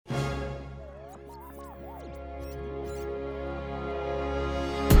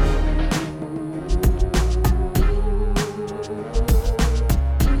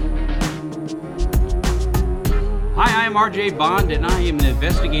I'm RJ Bond, and I am an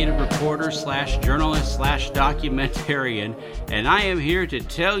investigative reporter slash journalist slash documentarian, and I am here to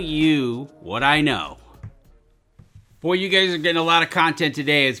tell you what I know. Boy, you guys are getting a lot of content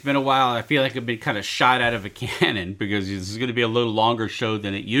today. It's been a while. I feel like I've been kind of shot out of a cannon because this is going to be a little longer show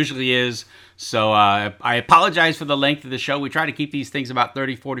than it usually is. So I apologize for the length of the show. We try to keep these things about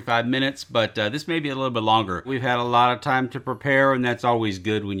 30, 45 minutes, but this may be a little bit longer. We've had a lot of time to prepare, and that's always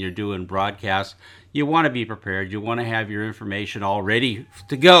good when you're doing broadcasts. You want to be prepared. You want to have your information all ready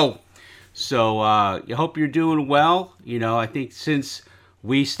to go. So I hope you're doing well. You know, I think since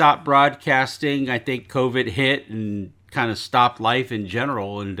we stopped broadcasting, I think COVID hit and kind of stopped life in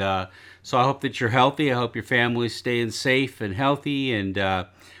general. And so I hope that you're healthy. I hope your family's staying safe and healthy, and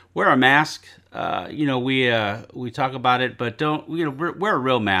wear a mask. We talk about it, but don't, wear a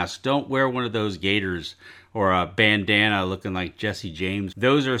real mask. Don't wear one of those gaiters or a bandana looking like Jesse James.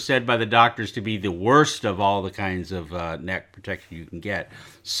 Those are said by the doctors to be the worst of all the kinds of neck protection you can get.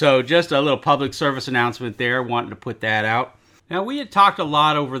 So just a little public service announcement there, wanting to put that out. Now, we had talked a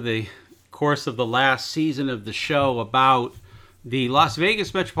lot over the course of the last season of the show about the Las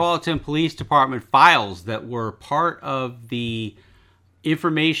Vegas Metropolitan Police Department files that were part of the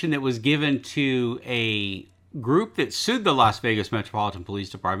information that was given to a group that sued the Las Vegas Metropolitan Police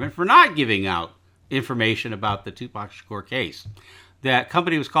Department for not giving out information about the Tupac Shakur case. That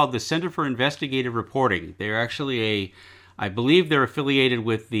company was called the Center for Investigative Reporting. They're actually I believe they're affiliated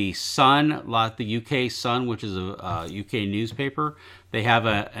with the Sun, the UK Sun, which is a UK newspaper. They have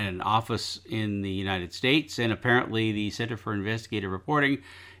an office in the United States, and apparently the Center for Investigative Reporting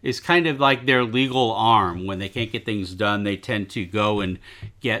is kind of like their legal arm. When they can't get things done, they tend to go and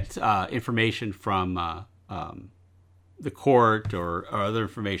get information from the court or other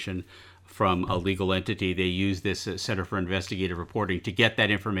information from a legal entity. They use this Center for Investigative Reporting to get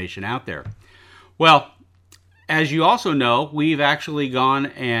that information out there. Well, as you also know, we've actually gone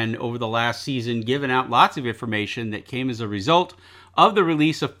and over the last season given out lots of information that came as a result of the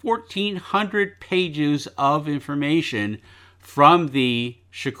release of 1,400 pages of information from the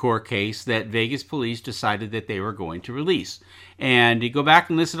Shakur case that Vegas police decided that they were going to release. And you go back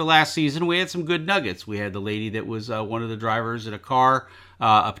and listen to last season, we had some good nuggets. We had the lady that was one of the drivers in a car,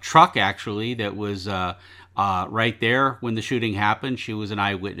 a truck actually, that was right there when the shooting happened. She was an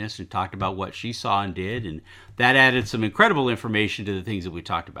eyewitness and talked about what she saw and did, and that added some incredible information to the things that we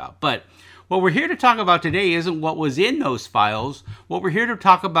talked about. But what we're here to talk about today isn't what was in those files. What we're here to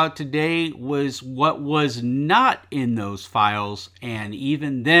talk about today was what was not in those files, and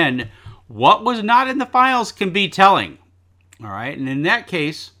even then, what was not in the files can be telling. All right, and in that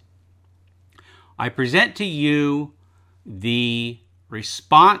case, I present to you the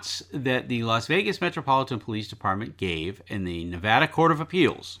response that the Las Vegas Metropolitan Police Department gave in the Nevada Court of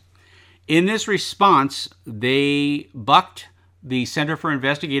Appeals. In this response, they bucked the Center for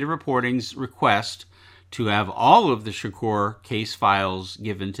Investigative Reporting's request to have all of the Shakur case files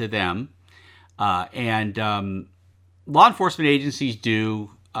given to them. And law enforcement agencies do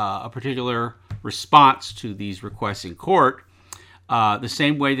a particular response to these requests in court, the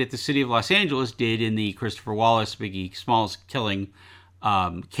same way that the city of Los Angeles did in the Christopher Wallace, Biggie Smalls killing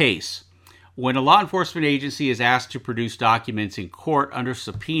case. When a law enforcement agency is asked to produce documents in court under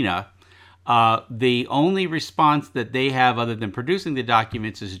subpoena, the only response that they have other than producing the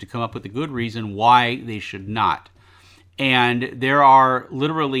documents is to come up with a good reason why they should not. And there are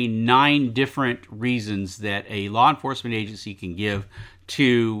literally 9 different reasons that a law enforcement agency can give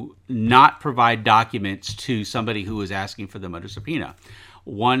to not provide documents to somebody who is asking for them under subpoena.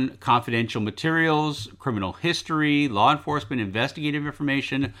 1, confidential materials, criminal history, law enforcement investigative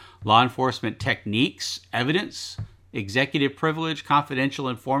information, law enforcement techniques, evidence, executive privilege, confidential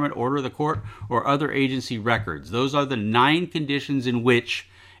informant, order of the court, or other agency records. Those are the 9 conditions in which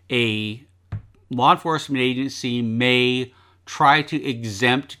a law enforcement agency may try to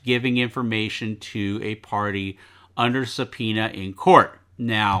exempt giving information to a party under subpoena in court.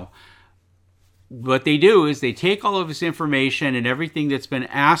 Now, what they do is they take all of this information and everything that's been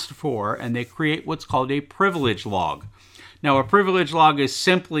asked for, and they create what's called a privilege log. Now, a privilege log is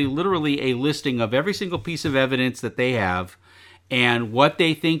simply literally a listing of every single piece of evidence that they have and what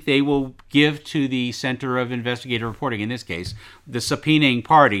they think they will give to the Center of Investigative Reporting, in this case, the subpoenaing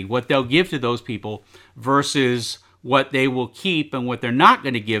party, what they'll give to those people versus what they will keep and what they're not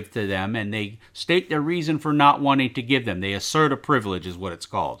going to give to them, and they state their reason for not wanting to give them. They assert a privilege is what it's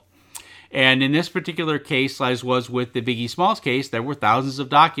called. And in this particular case, as was with the Biggie Smalls case, there were thousands of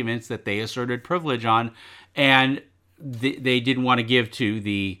documents that they asserted privilege on, and they didn't want to give to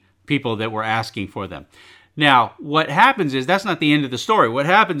the people that were asking for them. Now, what happens is, that's not the end of the story. What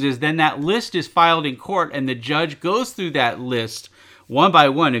happens is then that list is filed in court, and the judge goes through that list one by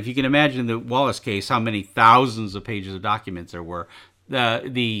one. If you can imagine the Wallace case, how many thousands of pages of documents there were.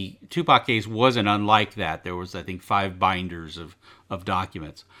 The Tupac case wasn't unlike that. There was, I think, 5 binders of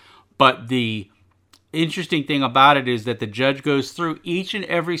documents. But the interesting thing about it is that the judge goes through each and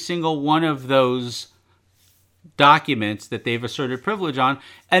every single one of those documents that they've asserted privilege on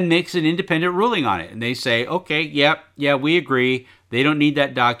and makes an independent ruling on it. And they say, okay, yeah, we agree. They don't need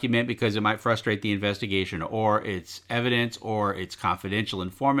that document because it might frustrate the investigation, or it's evidence, or it's confidential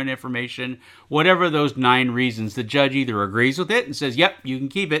informant information. Whatever those 9 reasons, the judge either agrees with it and says, yep, you can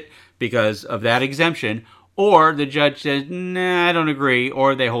keep it because of that exemption, or the judge says, nah, I don't agree,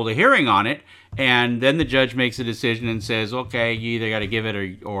 or they hold a hearing on it, and then the judge makes a decision and says, okay, you either got to give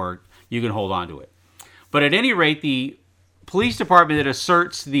it or you can hold on to it. But at any rate, the police department that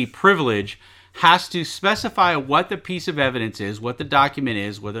asserts the privilege has to specify what the piece of evidence is, what the document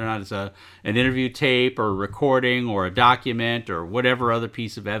is, whether or not it's an interview tape or a recording or a document or whatever other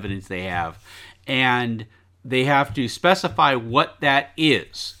piece of evidence they have. And they have to specify what that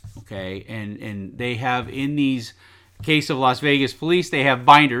is, okay? And they have, in these case of Las Vegas police, they have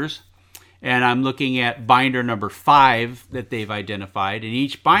binders. And I'm looking at binder number 5 that they've identified. And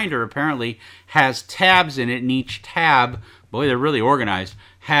each binder apparently has tabs in it. And each tab, boy, they're really organized,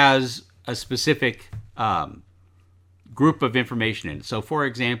 has a specific group of information in it. So, for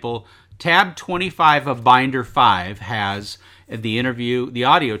example, tab 25 of binder 5 has the interview, the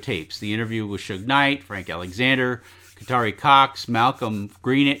audio tapes. The interview with Suge Knight, Frank Alexander, Katari Cox, Malcolm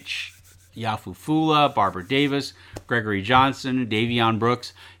Greenwich, Yafu Fula, Barbara Davis, Gregory Johnson, Davion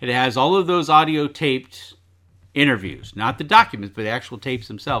Brooks. It has all of those audio taped interviews, not the documents, but the actual tapes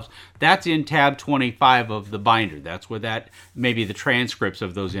themselves. That's in tab 25 of the binder. That's where maybe the transcripts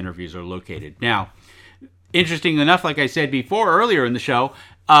of those interviews are located. Now, interesting enough, like I said before earlier in the show,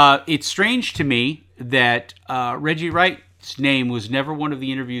 it's strange to me that Reggie Wright's name was never one of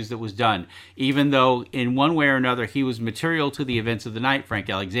the interviews that was done, even though in one way or another he was material to the events of the night. Frank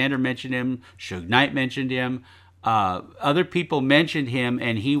Alexander mentioned him, Suge Knight mentioned him, other people mentioned him,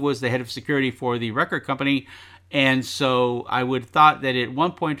 and he was the head of security for the record company. And so I would have thought that at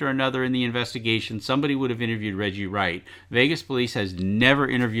one point or another in the investigation, somebody would have interviewed Reggie Wright. Vegas police has never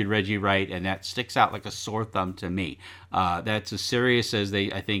interviewed Reggie Wright, and that sticks out like a sore thumb to me. That's as serious as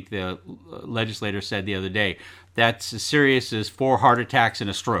I think the legislator said the other day, that's as serious as 4 heart attacks and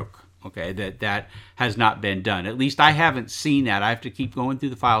a stroke. Okay, that has not been done. At least I haven't seen that. I have to keep going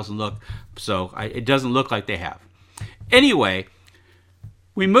through the files and look. So it doesn't look like they have. Anyway,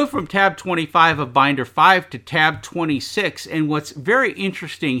 we move from tab 25 of binder 5 to tab 26. And what's very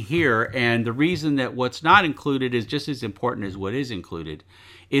interesting here, and the reason that what's not included is just as important as what is included,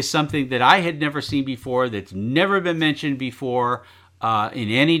 is something that I had never seen before, that's never been mentioned before in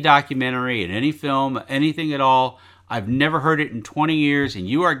any documentary, in any film, anything at all. I've never heard it in 20 years, and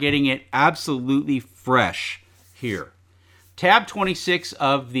you are getting it absolutely fresh here. Tab 26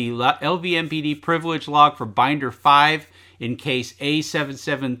 of the LVMPD privilege log for binder 5 in case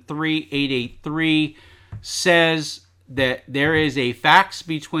A773883 says that there is a fax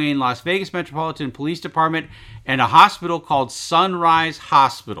between Las Vegas Metropolitan Police Department and a hospital called Sunrise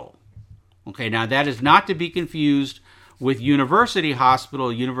Hospital. Okay, now that is not to be confused with University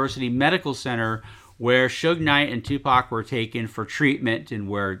Hospital, University Medical Center, where Suge Knight and Tupac were taken for treatment and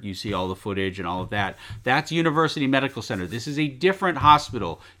where you see all the footage and all of that. That's University Medical Center. This is a different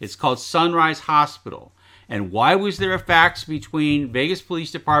hospital. It's called Sunrise Hospital. And why was there a fax between Vegas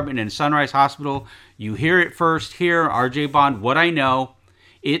Police Department and Sunrise Hospital? You hear it first here, RJ Bond, What I Know.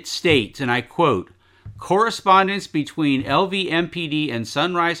 It states, and I quote, correspondence between LVMPD and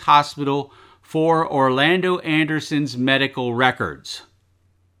Sunrise Hospital for Orlando Anderson's medical records.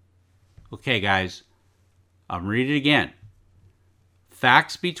 Okay, guys, I'll read it again.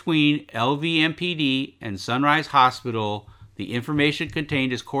 Fax between LVMPD and Sunrise Hospital. The information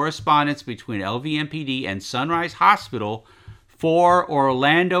contained is correspondence between LVMPD and Sunrise Hospital for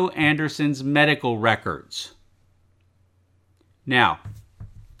Orlando Anderson's medical records. Now,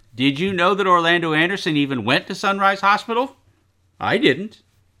 did you know that Orlando Anderson even went to Sunrise Hospital? I didn't.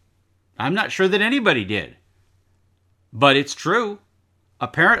 I'm not sure that anybody did. But it's true,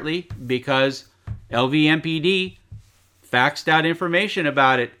 apparently, because LVMPD faxed out information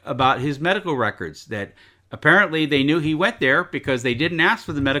about his medical records, that apparently they knew he went there because they didn't ask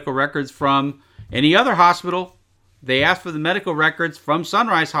for the medical records from any other hospital. They asked for the medical records from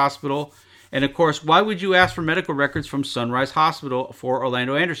Sunrise Hospital. And of course, why would you ask for medical records from Sunrise Hospital for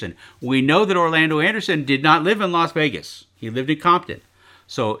Orlando Anderson? We know that Orlando Anderson did not live in Las Vegas. He lived in Compton.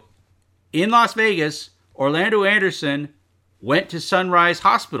 So in Las Vegas, Orlando Anderson went to Sunrise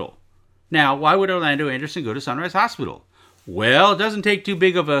Hospital. Now, why would Orlando Anderson go to Sunrise Hospital? Well, it doesn't take too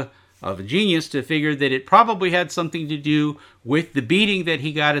big of a genius to figure that it probably had something to do with the beating that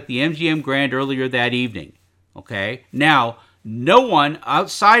he got at the MGM Grand earlier that evening. Okay? Now, no one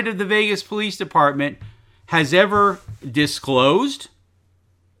outside of the Vegas Police Department has ever disclosed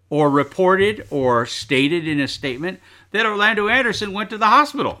or reported or stated in a statement that Orlando Anderson went to the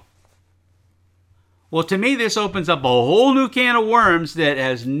hospital. Well, to me, this opens up a whole new can of worms that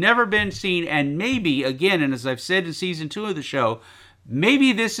has never been seen, and maybe, again, and as I've said in season 2 of the show,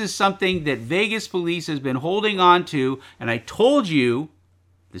 maybe this is something that Vegas police has been holding on to, and I told you,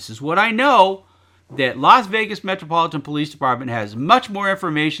 this is what I know, that Las Vegas Metropolitan Police Department has much more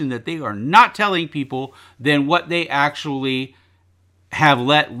information that they are not telling people than what they actually have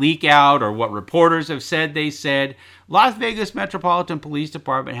let leak out or what reporters have said they said. Las Vegas Metropolitan Police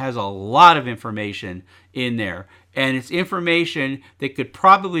Department has a lot of information in there, and it's information that could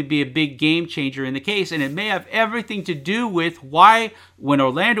probably be a big game changer in the case, and it may have everything to do with why when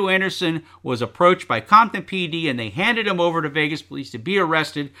Orlando Anderson was approached by Compton PD and they handed him over to Vegas police to be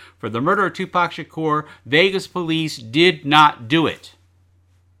arrested for the murder of Tupac Shakur, Vegas police did not do it.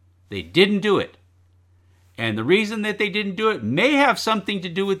 They didn't do it. And the reason that they didn't do it may have something to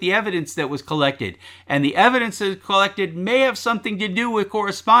do with the evidence that was collected. And the evidence that was collected may have something to do with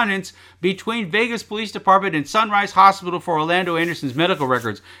correspondence between Vegas Police Department and Sunrise Hospital for Orlando Anderson's medical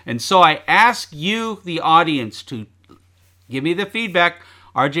records. And so I ask you, the audience, to give me the feedback.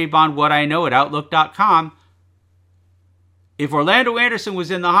 RJ Bond, what I know at Outlook.com. If Orlando Anderson was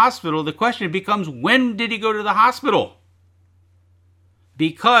in the hospital, the question becomes, when did he go to the hospital?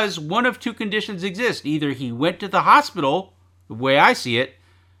 Because one of two conditions exist. Either he went to the hospital, the way I see it,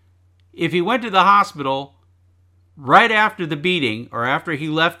 if he went to the hospital right after the beating or after he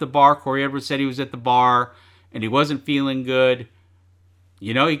left the bar, Corey Edwards said he was at the bar and he wasn't feeling good.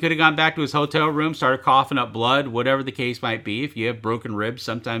 You know, he could have gone back to his hotel room, started coughing up blood, whatever the case might be. If you have broken ribs,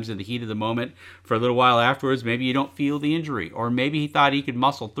 sometimes in the heat of the moment, for a little while afterwards, maybe you don't feel the injury. Or maybe he thought he could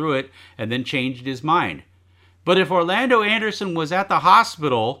muscle through it and then changed his mind. But if Orlando Anderson was at the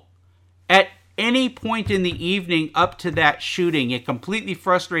hospital at any point in the evening up to that shooting, it completely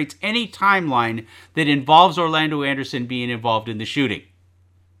frustrates any timeline that involves Orlando Anderson being involved in the shooting.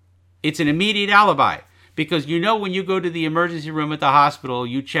 It's an immediate alibi. Because you know when you go to the emergency room at the hospital,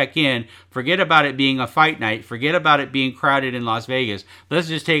 you check in, forget about it being a fight night, forget about it being crowded in Las Vegas. Let's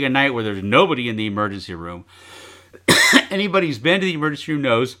just take a night where there's nobody in the emergency room. Anybody who's been to the emergency room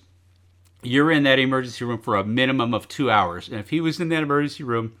knows you're in that emergency room for a minimum of 2 hours. And if he was in that emergency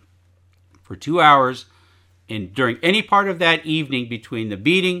room for 2 hours during any part of that evening between the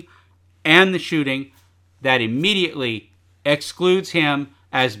beating and the shooting, that immediately excludes him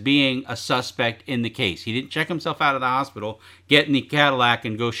as being a suspect in the case. He didn't check himself out of the hospital, get in the Cadillac,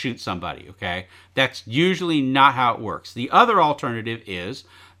 and go shoot somebody, okay? That's usually not how it works. The other alternative is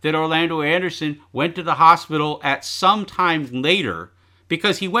that Orlando Anderson went to the hospital at some time later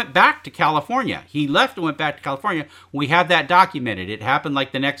because he went back to California. He left and went back to California. We have that documented. It happened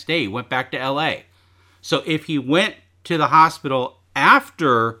like the next day. He went back to L.A. So if he went to the hospital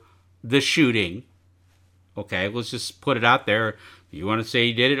after the shooting, okay, let's just put it out there. You want to say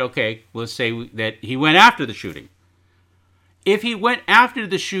he did it? Okay, let's say that he went after the shooting. If he went after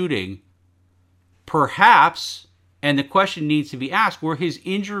the shooting, perhaps, and the question needs to be asked, were his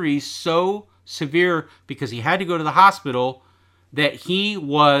injuries so severe because he had to go to the hospital that he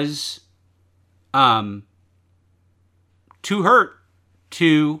was too hurt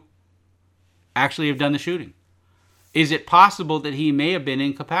to actually have done the shooting? Is it possible that he may have been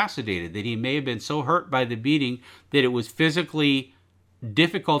incapacitated, that he may have been so hurt by the beating that it was physically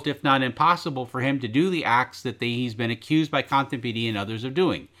difficult, if not impossible, for him to do the acts that he's been accused by Compton PD and others of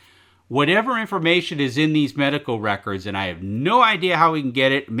doing? Whatever information is in these medical records, and I have no idea how we can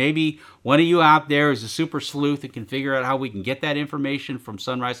get it. Maybe one of you out there is a super sleuth and can figure out how we can get that information from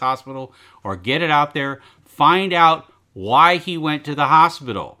Sunrise Hospital or get it out there. Find out why he went to the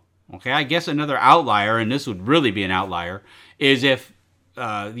hospital. Okay, I guess another outlier, and this would really be an outlier, is if,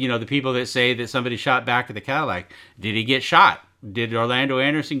 the people that say that somebody shot back at the Cadillac, did he get shot? Did Orlando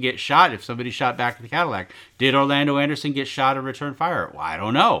Anderson get shot if somebody shot back at the Cadillac? Did Orlando Anderson get shot and return fire? Well, I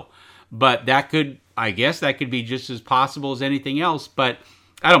don't know. But that could be just as possible as anything else, but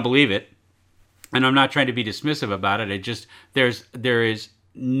I don't believe it. And I'm not trying to be dismissive about it. There is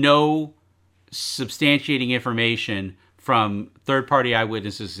no substantiating information from third-party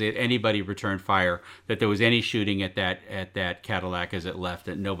eyewitnesses that anybody returned fire, that there was any shooting at that Cadillac as it left,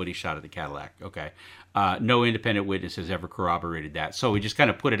 that nobody shot at the Cadillac. Okay. No independent witness has ever corroborated that. So we just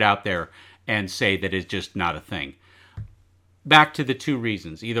kind of put it out there and say that it's just not a thing. Back to the two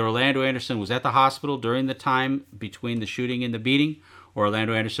reasons. Either Orlando Anderson was at the hospital during the time between the shooting and the beating, or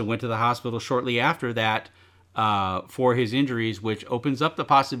Orlando Anderson went to the hospital shortly after that for his injuries, which opens up the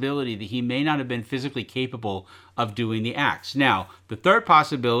possibility that he may not have been physically capable of doing the acts. Now, the third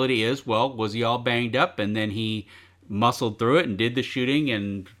possibility is, well, was he all banged up and then he muscled through it and did the shooting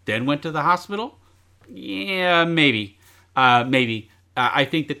and then went to the hospital? Yeah, maybe. I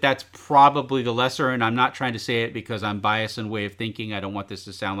think that that's probably the lesser, and I'm not trying to say it because I'm biased in way of thinking. I don't want this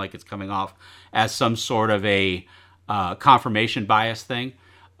to sound like it's coming off as some sort of a confirmation bias thing.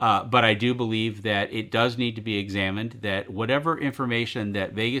 But I do believe that it does need to be examined, that whatever information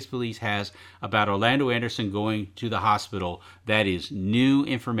that Vegas police has about Orlando Anderson going to the hospital, that is new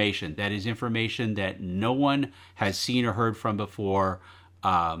information. That is information that no one has seen or heard from before.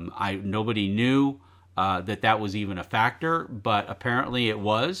 Nobody knew that was even a factor, but apparently it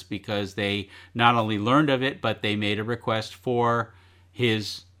was, because they not only learned of it, but they made a request for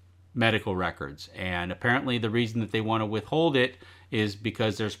his medical records. And apparently the reason that they want to withhold it is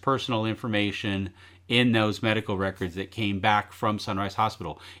because there's personal information in those medical records that came back from Sunrise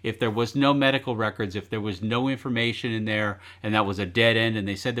Hospital. If there was no medical records, if there was no information in there, and that was a dead end, and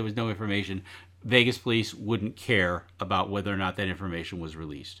they said there was no information, Vegas police wouldn't care about whether or not that information was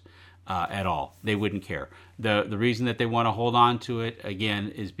released at all. They wouldn't care. The reason that they want to hold on to it,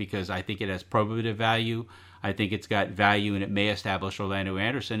 again, is because I think it has probative value. I think it's got value, and it may establish Orlando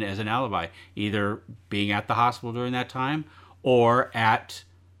Anderson as an alibi, either being at the hospital during that time or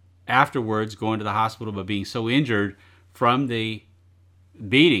afterwards going to the hospital but being so injured from the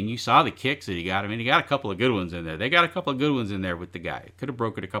beating. You saw the kicks that he got. I mean, he got a couple of good ones in there. They got a couple of good ones in there with the guy. Could have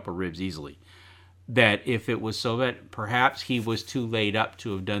broken a couple of ribs easily. That if it was so that perhaps he was too laid up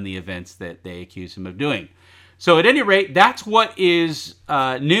to have done the events that they accused him of doing. So at any rate, that's what is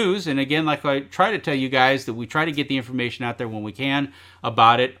news. And again, like I try to tell you guys, that we try to get the information out there when we can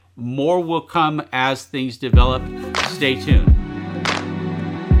about it. More will come as things develop. Stay tuned.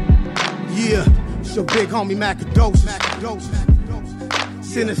 Yeah, it's your big homie Macadosis.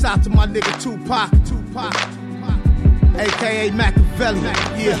 Send this out to my nigga Tupac, a.k.a. Machiavelli.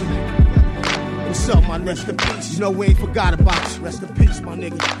 Yeah. What's up, my nigga? Rest in peace. You know we ain't forgot about you. Rest in peace, my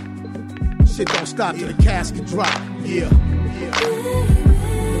nigga. Shit don't stop till the casket drop. Yeah.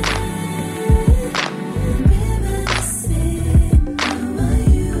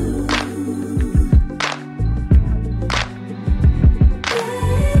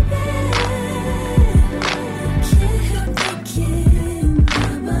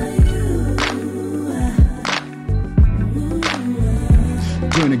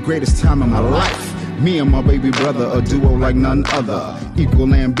 During the greatest time of my life, me and my baby brother, a duo like none other.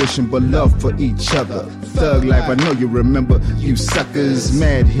 Equal ambition but love for each other. Thug life, I know you remember, you suckers.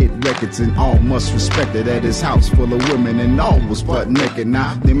 Mad hit records and all must respect it. At his house full of women and all was butt naked.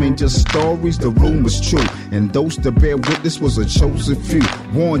 Now, them ain't just stories, the room was true. And those to bear witness was a chosen few.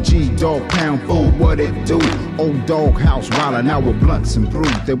 Warren G, Dog Pound, fool, what it do? Old dog house wildin' out with blunts and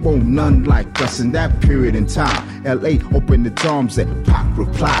brews. There won't none like us in that period in time. L.A. opened its arms and Pac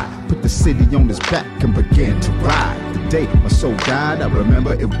replied. Put the city on his back and began to ride. The day my soul died, I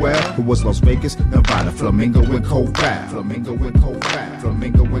remember it well. It was Las Vegas, Nevada, Flamingo and Cold Fire. Flamingo and Cold Fire.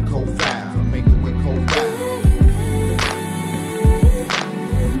 Flamingo and Cold Fire. Flamingo and Cold Fire.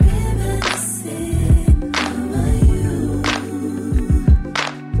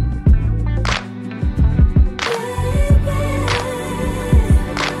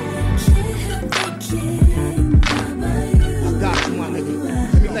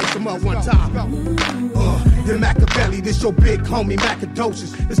 One time. The Machiavelli, this your big homie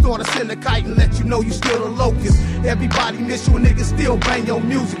Macadosis. Let's start a syndicate and let you know you still a locust. Everybody miss you, niggas still bang your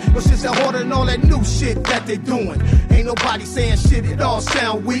music. But shit's that harder than all that new shit that they doing. Ain't nobody saying shit, it all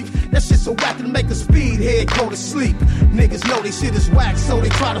sound weak. That shit so whack to make a speedhead go to sleep. Niggas know they shit is whack, so they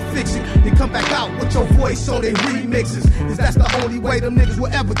try to fix it. They come back out with your voice on they remixes. Cause that's the only way them niggas will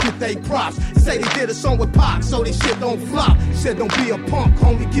ever get they props. Say they did a song with Pac, so they shit don't flop. Shit don't be a punk,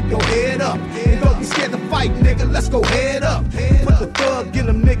 homie, keep your head up. And don't be scared to fight, nigga, let's go head up. Put the thug in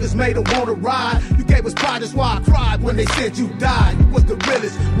them niggas, made them wanna ride. You gave us pride, that's why I cried when they said you died. You was the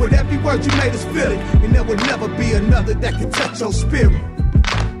realest, with every word you made us feel it. And there will never be another that can touch your spirit.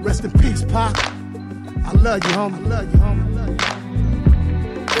 Rest in peace, Pac. I love you, homie. I love you, homie. I love you.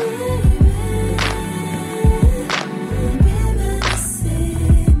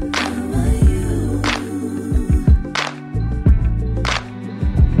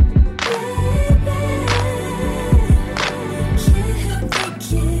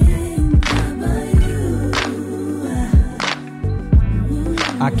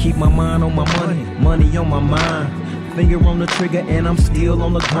 Keep my mind on my money, money on my mind. Finger on the trigger and I'm still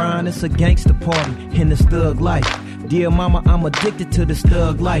on the grind. It's a gangster party in this thug life. Dear mama, I'm addicted to this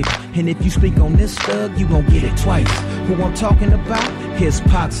thug life. And if you speak on this thug, you gon' get it twice. Who I'm talking about? Here's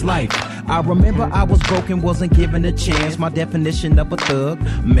Pac's life. I remember I was broken, wasn't given a chance. My definition of a thug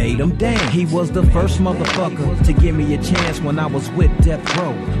made him dance. He was the first motherfucker to give me a chance when I was with Death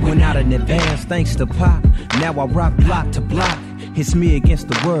Row. Went out in advance thanks to Pac. Now I rock block to block. It's me against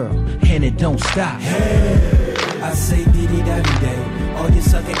the world, and it don't stop. Hey. I say diddy daddy day. All you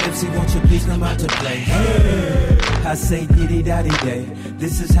sucker MC, won't you please come out to play? Hey. I say diddy daddy day.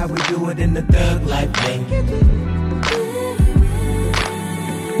 This is how we do it in the thug life, baby.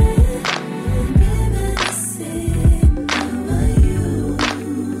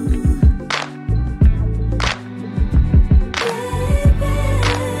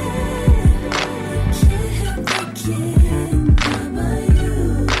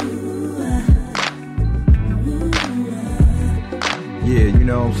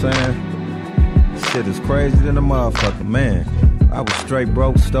 You know what I'm saying? Shit is crazy than a motherfucker, man. I was straight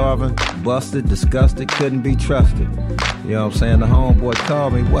broke, starving, busted, disgusted, couldn't be trusted. You know what I'm saying? The homeboy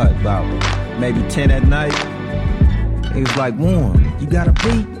called me, what, about maybe 10 at night? He was like, Warren, you got a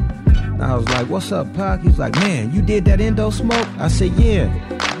beat? I was like, what's up, Pac? He was like, man, you did that Endo Smoke? I said, yeah.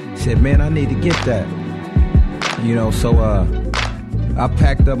 He said, man, I need to get that. You know, so I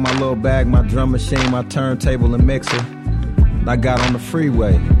packed up my little bag, my drum machine, my turntable and mixer. I got on the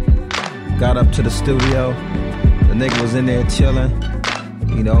freeway, got up to the studio. The nigga was in there chilling,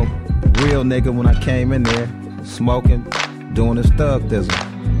 you know, real nigga when I came in there, smoking, doing his thug thizzle.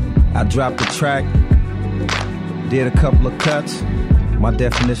 I dropped the track, did a couple of cuts. My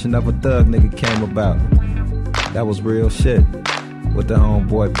definition of a thug nigga came about. That was real shit with the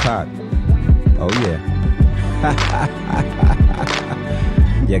homeboy Pac. Oh yeah.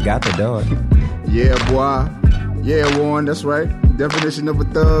 You got the dog. Yeah, boy. Yeah, Warren, that's right. Definition of a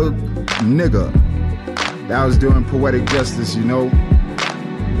thug, nigga. That was doing poetic justice, you know.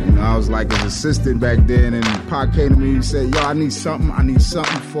 You know, I was like his assistant back then, and Pac came to me and said, yo, I need something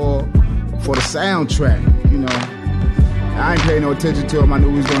for the soundtrack, you know. I ain't paying no attention to him. I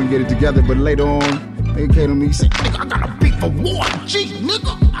knew we was gonna get it together, but later on, he came to me and said, nigga, I got a beat for Warren G,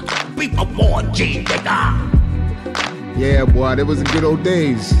 nigga. I got a beat for Warren G, nigga. Yeah, boy, that was the good old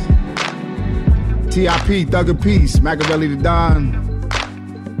days. T.I.P., Thug of Peace, Machiavelli the Don,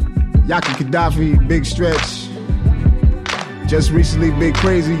 Yaki Gaddafi, Big Stretch. Just recently, Big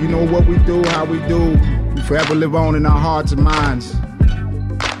Crazy, you know what we do, how we do. We forever live on in our hearts and minds.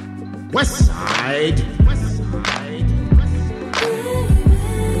 West Side.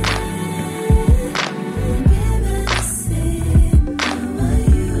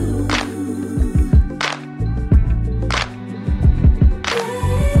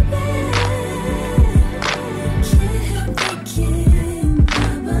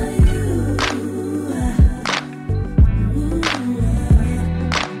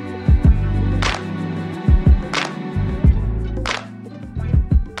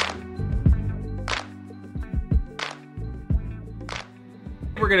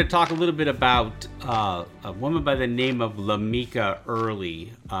 We're going to talk a little bit about a woman by the name of Lamika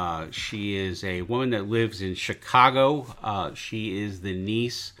Early. She is a woman that lives in Chicago. She is the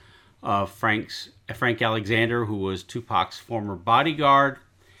niece of Frank Alexander, who was Tupac's former bodyguard.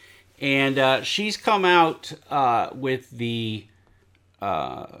 And she's come out with the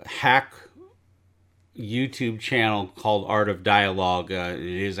hack YouTube channel called Art of Dialogue. It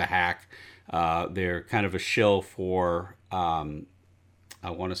is a hack. They're kind of a shill for... I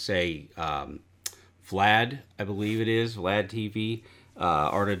want to say Vlad, I believe it is, Vlad TV.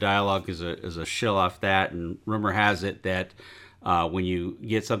 Art of Dialogue is a shill off that, and rumor has it that when you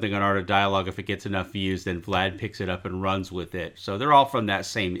get something on Art of Dialogue, if it gets enough views, then Vlad picks it up and runs with it. So they're all from that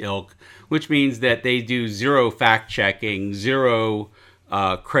same ilk, which means that they do zero fact-checking, zero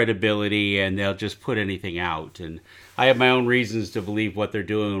credibility, and they'll just put anything out. And I have my own reasons to believe what they're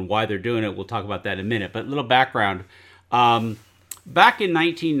doing and why they're doing it. We'll talk about that in a minute. But a little background. Back in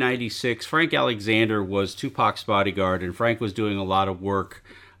 1996, Frank Alexander was Tupac's bodyguard, and Frank was doing a lot of work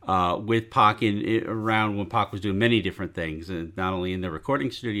with Pac around when Pac was doing many different things, and not only in the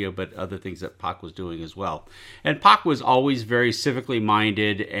recording studio, but other things that Pac was doing as well. And Pac was always very civically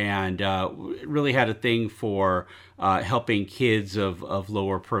minded and really had a thing for helping kids of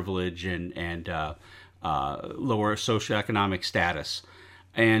lower privilege and lower socioeconomic status.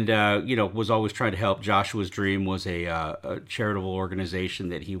 And, was always trying to help. Joshua's Dream was a charitable organization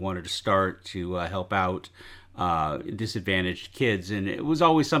that he wanted to start to help out disadvantaged kids. And it was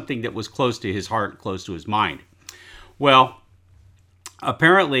always something that was close to his heart, close to his mind. Well,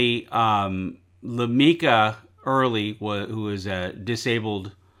 apparently, Lamika Early, who is a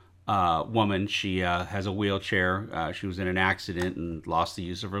disabled woman, she has a wheelchair. She was in an accident and lost the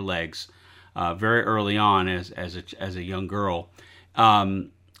use of her legs very early on as a young girl.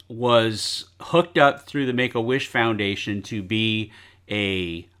 Was hooked up through the Make-A-Wish Foundation to be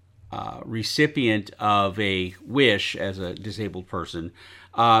a recipient of a wish as a disabled person.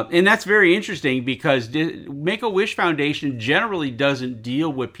 And that's very interesting because Make-A-Wish Foundation generally doesn't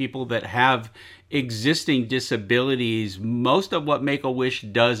deal with people that have existing disabilities. Most of what Make-A-Wish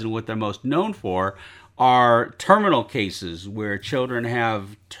does and what they're most known for are terminal cases where children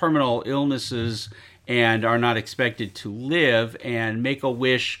have terminal illnesses and are not expected to live, and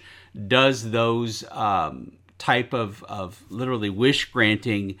Make-A-Wish does those type of literally wish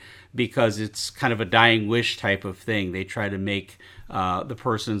granting because it's kind of a dying wish type of thing. They try to make the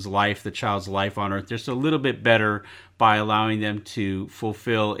person's life, the child's life on earth, just a little bit better by allowing them to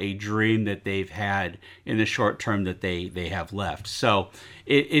fulfill a dream that they've had in the short term that they have left. So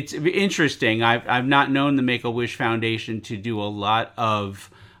it's interesting. I've not known the Make-A-Wish Foundation to do a lot of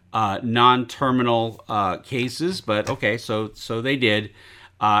non-terminal cases, but okay, so they did.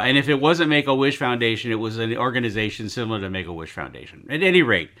 And if it wasn't Make-A-Wish Foundation, it was an organization similar to Make-A-Wish Foundation. At any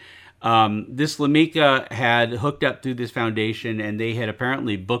rate, this Lamika had hooked up through this foundation, and they had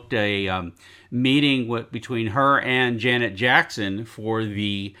apparently booked a meeting between her and Janet Jackson for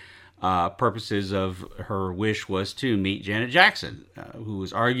the purposes of her wish was to meet Janet Jackson, who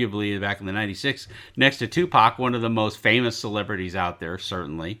was arguably, back in the 96, next to Tupac, one of the most famous celebrities out there,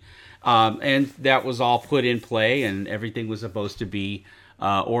 certainly. And that was all put in play, and everything was supposed to be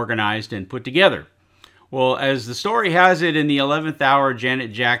organized and put together. Well, as the story has it, in the 11th hour,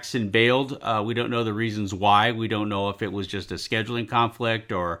 Janet Jackson bailed. We don't know the reasons why. We don't know if it was just a scheduling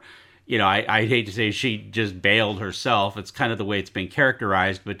conflict or, I hate to say she just bailed herself. It's kind of the way it's been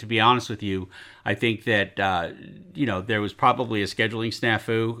characterized. But to be honest with you, I think that, there was probably a scheduling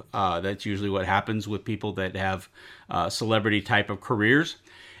snafu. That's usually what happens with people that have celebrity type of careers.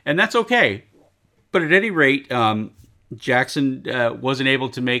 And that's okay. But at any rate, Jackson wasn't able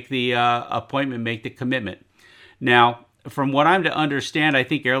to make the appointment, make the commitment. Now, from what I'm to understand, I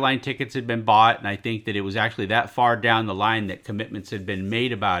think airline tickets had been bought, and I think that it was actually that far down the line that commitments had been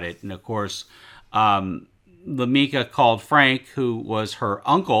made about it. And of course, Lamika called Frank, who was her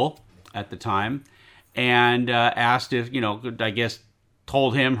uncle at the time, and asked if, I guess,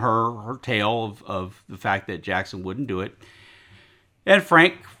 told him her tale of the fact that Jackson wouldn't do it. And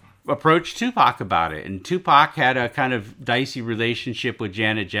Frank approached Tupac about it, and Tupac had a kind of dicey relationship with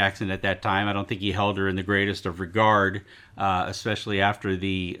Janet Jackson at that time. I don't think he held her in the greatest of regard, especially after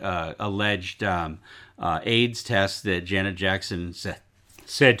the alleged AIDS test that Janet Jackson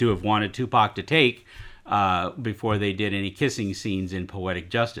said to have wanted Tupac to take before they did any kissing scenes in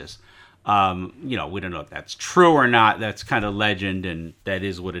Poetic Justice. We don't know if that's true or not. That's kind of legend, and that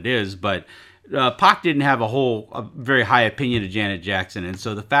is what it is, but Pac didn't have a very high opinion of Janet Jackson, and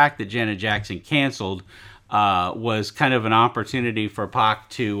so the fact that Janet Jackson canceled was kind of an opportunity for Pac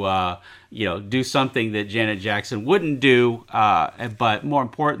to, do something that Janet Jackson wouldn't do, but more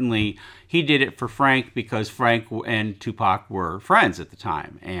importantly, he did it for Frank because Frank and Tupac were friends at the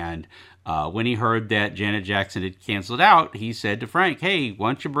time, and when he heard that Janet Jackson had canceled out, he said to Frank, "Hey, why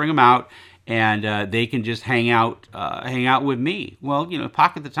don't you bring him out? And they can just hang out with me." Well,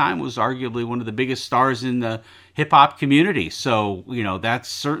 Pac at the time was arguably one of the biggest stars in the hip-hop community. So, that's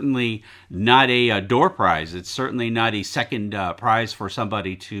certainly not a door prize. It's certainly not a second prize for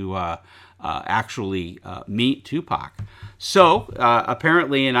somebody to actually meet Tupac. So,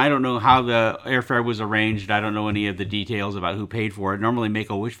 apparently, and I don't know how the airfare was arranged. I don't know any of the details about who paid for it. Normally,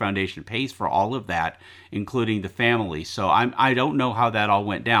 Make-A-Wish Foundation pays for all of that, including the family. So, I don't know how that all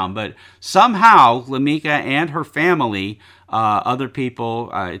went down. But somehow, Lamika and her family, other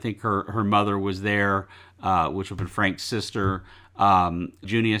people, I think her mother was there, which would have been Frank's sister,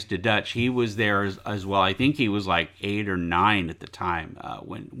 Junius DeDutch, he was there as well. I think he was like 8 or 9 at the time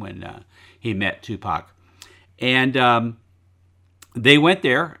when he met Tupac. And they went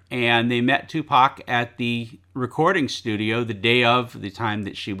there and they met Tupac at the recording studio the day of the time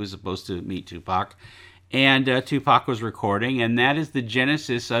that she was supposed to meet Tupac. And Tupac was recording, and that is the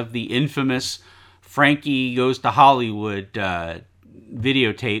genesis of the infamous Frankie Goes to Hollywood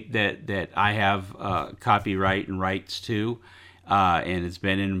videotape that I have copyright and rights to. And it's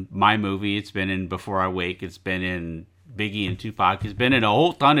been in my movie, it's been in Before I Wake, it's been in Biggie and Tupac, it's been in a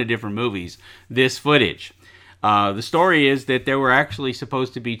whole ton of different movies, this footage. The story is that there were actually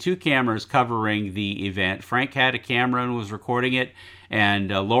supposed to be 2 cameras covering the event. Frank had a camera and was recording it, and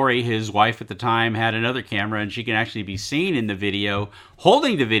Lori, his wife at the time, had another camera, and she can actually be seen in the video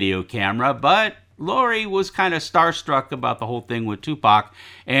holding the video camera, but Lori was kind of starstruck about the whole thing with Tupac,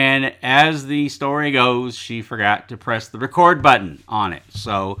 and as the story goes, she forgot to press the record button on it.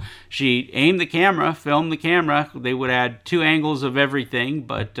 So she aimed the camera, filmed the camera. They would add 2 angles of everything,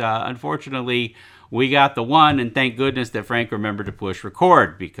 but unfortunately, we got the one, and thank goodness that Frank remembered to push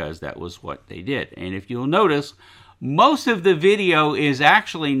record, because that was what they did. And if you'll notice, most of the video is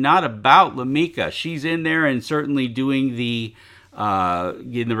actually not about Lamika. She's in there and certainly doing the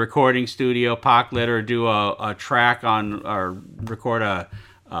in the recording studio. Pac let her do a track on, or record a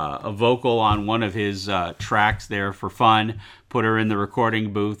vocal on one of his tracks there for fun, put her in the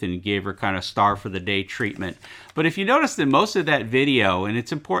recording booth and gave her kind of star for the day treatment. But if you notice that most of that video, and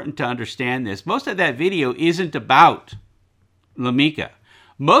it's important to understand this, most of that video isn't about Lamika.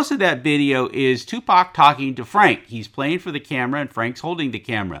 Most of that video is Tupac talking to Frank. He's playing for the camera, and Frank's holding the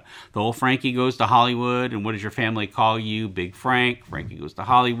camera. The whole Frankie goes to Hollywood, and what does your family call you? Big Frank. Frankie goes to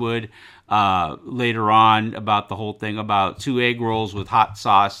Hollywood. Later on, about the whole thing about 2 egg rolls with hot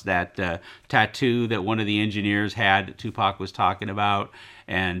sauce, that tattoo that one of the engineers had that Tupac was talking about.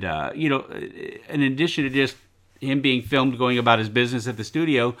 And, in addition to just him being filmed going about his business at the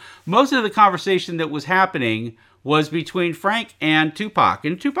studio, most of the conversation that was happening was between Frank and Tupac.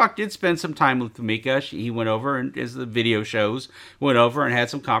 And Tupac did spend some time with Lamika. He went over, and as the video shows, went over and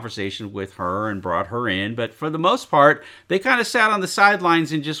had some conversation with her and brought her in. But for the most part, they kind of sat on the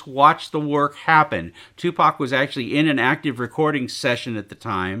sidelines and just watched the work happen. Tupac was actually in an active recording session at the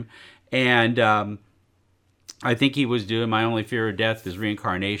time. And I think he was doing My Only Fear of Death is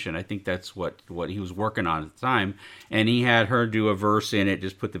Reincarnation. I think that's what he was working on at the time. And he had her do a verse in it,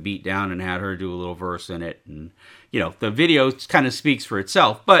 just put the beat down and had her do a little verse in it. And, the video kind of speaks for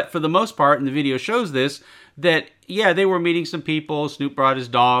itself. But for the most part, and the video shows this, that, yeah, they were meeting some people. Snoop brought his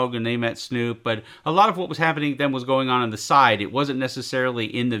dog, and they met Snoop. But a lot of what was happening then was going on the side. It wasn't necessarily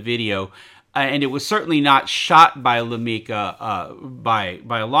in the video. And it was certainly not shot by Lamika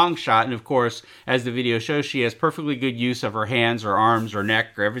by a long shot. And of course, as the video shows, she has perfectly good use of her hands, her arms, her neck,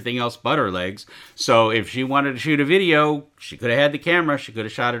 or everything else but her legs. So if she wanted to shoot a video, she could have had the camera. She could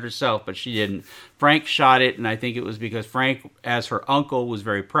have shot it herself, but she didn't. Frank shot it, and I think it was because Frank, as her uncle, was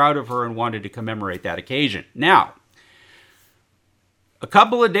very proud of her and wanted to commemorate that occasion. Now, a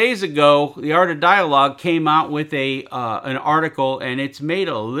couple of days ago, The Art of Dialogue came out with an article, and it's made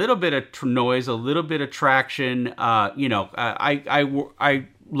a little bit of noise, a little bit of traction. I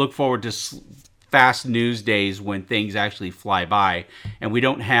look forward to fast news days when things actually fly by, and we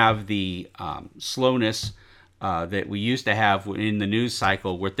don't have the slowness that we used to have in the news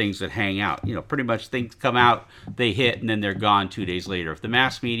cycle where things would hang out. Pretty much things come out, they hit, and then they're gone 2 days later. If the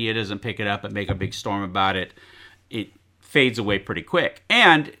mass media doesn't pick it up and make a big storm about it, it fades away pretty quick.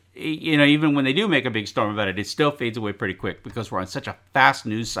 And, even when they do make a big storm about it, it still fades away pretty quick because we're on such a fast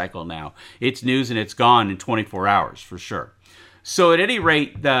news cycle now. It's news and it's gone in 24 hours for sure. So at any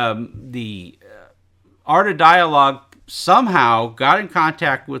rate, the Art of Dialogue somehow got in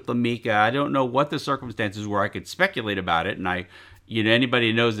contact with Lamika. I don't know what the circumstances were. I could speculate about it. And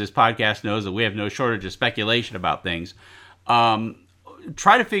anybody who knows this podcast knows that we have no shortage of speculation about things.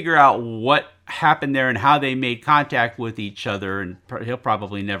 Try to figure out what happened there and how they made contact with each other, and he'll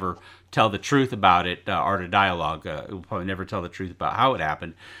probably never tell the truth about it. Art of Dialogue will probably never tell the truth about how it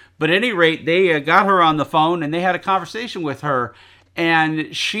happened. But at any rate, they got her on the phone and they had a conversation with her,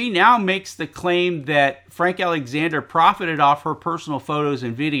 and she now makes the claim that Frank Alexander profited off her personal photos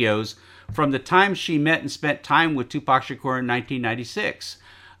and videos from the time she met and spent time with Tupac Shakur in 1996.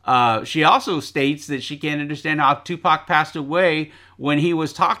 She also states that she can't understand how Tupac passed away when he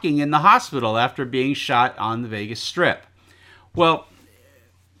was talking in the hospital after being shot on the Vegas Strip. Well,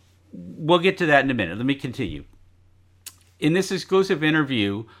 we'll get to that in a minute. Let me continue. In this exclusive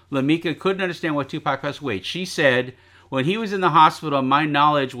interview, Lamika couldn't understand why Tupac passed away. She said, when he was in the hospital, my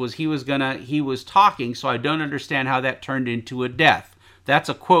knowledge was he was talking, so I don't understand how that turned into a death. That's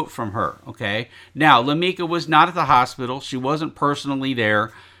a quote from her, okay? Now, Lamika was not at the hospital. She wasn't personally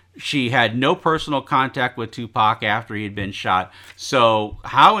there. She had no personal contact with Tupac after he had been shot. So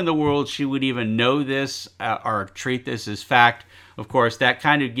how in the world she would even know this or treat this as fact, of course, that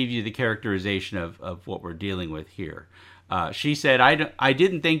kind of gives you the characterization of what we're dealing with here. She said, I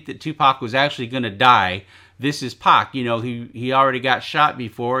didn't think that Tupac was actually going to die. This is Pac. He already got shot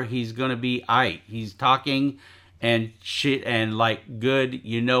before. He's going to be aight. He's talking and shit and like good,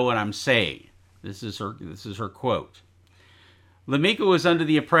 you know what I'm saying. This is her quote. Lamika was under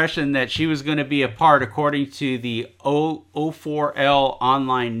the impression that she was going to be a part, according to the O4L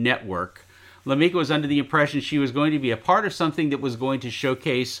online network, Lamika was under the impression she was going to be a part of something that was going to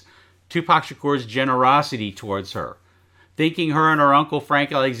showcase Tupac Shakur's generosity towards her. Thinking her and her uncle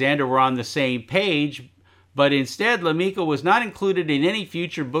Frank Alexander were on the same page, but instead Lamika was not included in any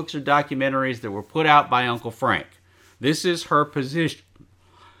future books or documentaries that were put out by Uncle Frank. This is her position.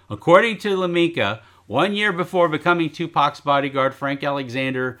 According to Lamika, 1 year before becoming Tupac's bodyguard, Frank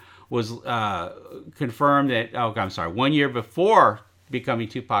Alexander was confirmed that, 1 year before becoming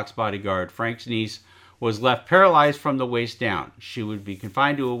Tupac's bodyguard, Frank's niece was left paralyzed from the waist down. She would be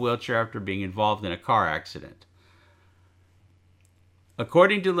confined to a wheelchair after being involved in a car accident.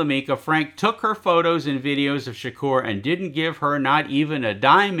 According to Lamika, Frank took her photos and videos of Shakur and didn't give her not even a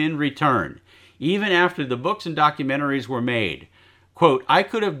dime in return, even after the books and documentaries were made. Quote, I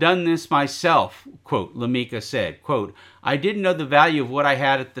could have done this myself, quote, Lamika said. Quote, I didn't know the value of what I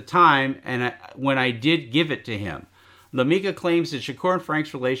had at the time and when I did give it to him. Lamika claims that Shakur and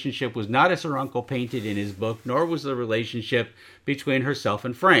Frank's relationship was not as her uncle painted in his book, nor was the relationship between herself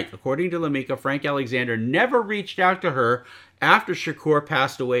and Frank. According to Lamika, Frank Alexander never reached out to her after Shakur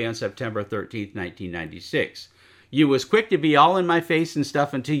passed away on September 13th, 1996. You was quick to be all in my face and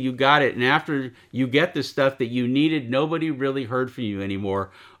stuff until you got it, and after you get the stuff that you needed, nobody really heard from you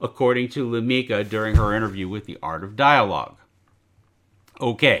anymore, according to Lamika during her interview with The Art of Dialogue.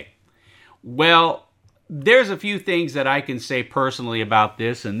 Okay, well, there's a few things that I can say personally about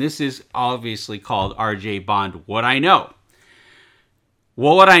this, and this is obviously called RJ Bond, What I Know.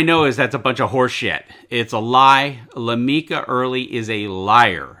 Well, what I know is that's a bunch of horse shit. It's a lie. Lamika Earley is a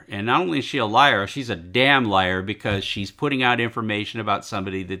liar. And not only is she a liar, she's a damn liar because she's putting out information about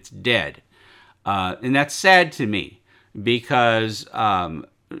somebody that's dead. And that's sad to me because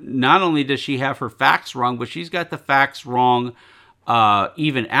not only does she have her facts wrong, but she's got the facts wrong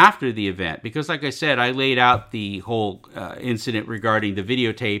even after the event. Because like I said, I laid out the whole incident regarding the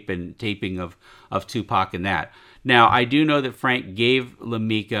videotape and taping of Tupac and that. Now, I do know that Frank gave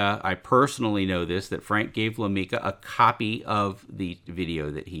Lamika, I personally know this, that Frank gave Lamika a copy of the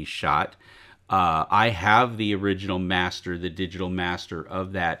video that he shot. I have the original master, the digital master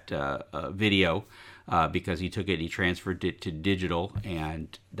of that video, because he took it, he transferred it to digital,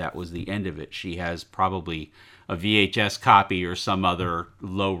 and that was the end of it. She has probably a VHS copy or some other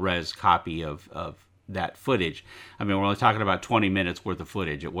low-res copy of that footage. I mean, we're only talking about 20 minutes worth of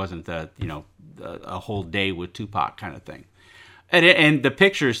footage. It wasn't a whole day with Tupac kind of thing. And the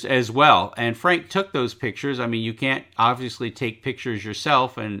pictures as well. And Frank took those pictures. I mean, you can't obviously take pictures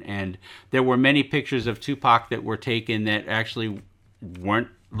yourself. And there were many pictures of Tupac that were taken that actually weren't,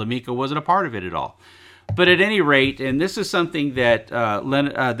 Lamika wasn't a part of it at all. But at any rate, and this is something that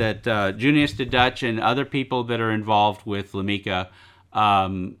Junius the Dutch and other people that are involved with Lamika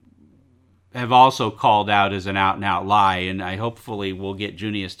have also called out as an out-and-out lie, and I hopefully will get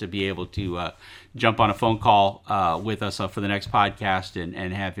Junius to be able to jump on a phone call with us for the next podcast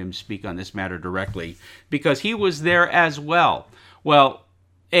and have him speak on this matter directly, because he was there as well. Well,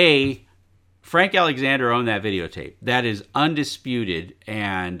 Frank Alexander owned that videotape. That is undisputed,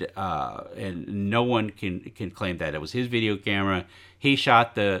 and no one can claim that. It was his video camera. He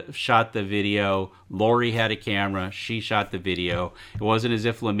shot the video. Lori had a camera. She shot the video. It wasn't as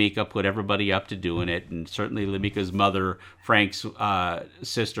if Lamika put everybody up to doing it, and certainly Lamika's mother, Frank's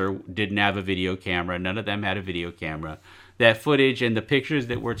sister, didn't have a video camera. None of them had a video camera. That footage and the pictures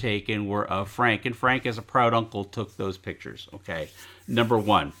that were taken were of Frank, and Frank, as a proud uncle, took those pictures. Okay, number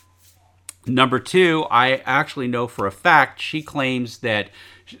one. Number two, I actually know for a fact she claims that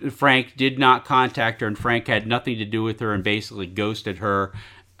Frank did not contact her and Frank had nothing to do with her and basically ghosted her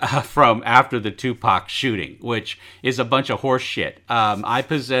from after the Tupac shooting, which is a bunch of horse shit. I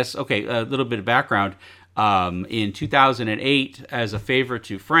possess, a little bit of background. In 2008, as a favor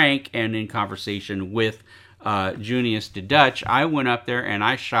to Frank and in conversation with Junius the Dutch, I went up there and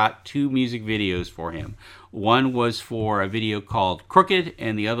I shot 2 music videos for him. One was for a video called Crooked,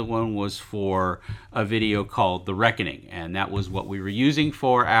 and the other one was for a video called The Reckoning. And that was what we were using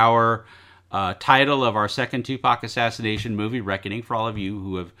for our title of our second Tupac assassination movie, Reckoning. For all of you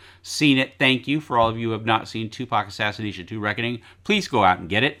who have seen it, thank you. For all of you who have not seen Tupac Assassination 2 Reckoning, please go out and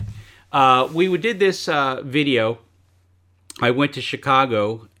get it. We did this video. I went to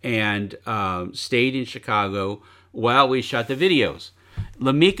Chicago and stayed in Chicago while we shot the videos.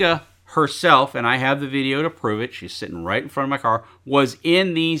 Lamika herself, and I have the video to prove it, she's sitting right in front of my car, was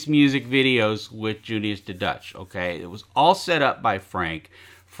in these music videos with Junius the Dutch, okay? It was all set up by Frank.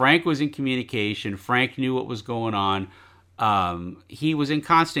 Frank was in communication. Frank knew what was going on. he was in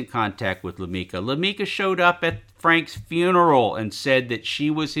constant contact with Lamika. Lamika showed up at Frank's funeral and said that she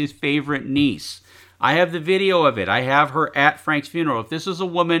was his favorite niece. I have the video of it. I have her at Frank's funeral. If this is a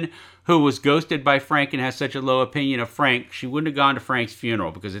woman who was ghosted by Frank and has such a low opinion of Frank, she wouldn't have gone to Frank's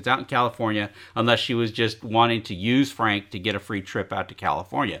funeral because it's out in California, unless she was just wanting to use Frank to get a free trip out to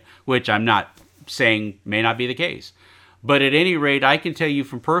California, which I'm not saying may not be the case. But at any rate, I can tell you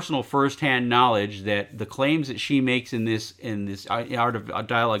from personal firsthand knowledge that the claims that she makes in this Art of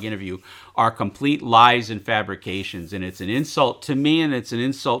Dialogue interview are complete lies and fabrications. And it's an insult to me and it's an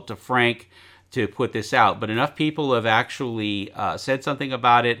insult to Frank to put this out. But enough people have actually said something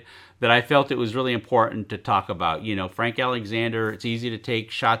about it that I felt it was really important to talk about. You know, Frank Alexander, it's easy to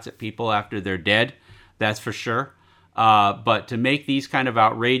take shots at people after they're dead. That's for sure. But to make these kind of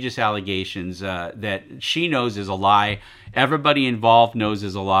outrageous allegations that she knows is a lie, everybody involved knows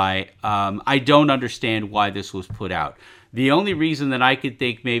is a lie, I don't understand why this was put out. The only reason that I could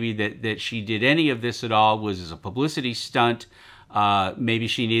think maybe that she did any of this at all was as a publicity stunt. Maybe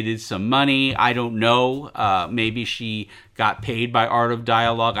she needed some money. I don't know. Maybe she got paid by Art of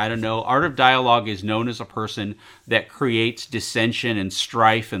Dialogue. I don't know. Art of Dialogue is known as a person that creates dissension and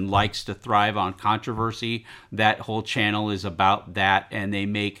strife and likes to thrive on controversy. That whole channel is about that, and they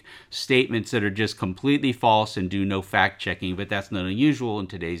make statements that are just completely false and do no fact checking, but that's not unusual in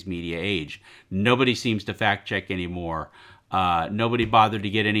today's media age. Nobody seems to fact check anymore. Nobody bothered to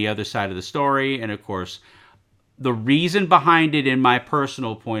get any other side of the story, and of course, the reason behind it, in my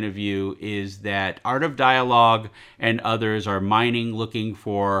personal point of view, is that Art of Dialogue and others are mining, looking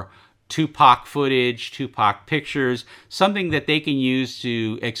for Tupac footage, Tupac pictures, something that they can use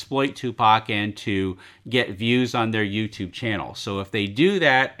to exploit Tupac and to get views on their YouTube channel. So if they do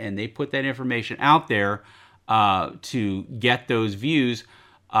that and they put that information out there to get those views,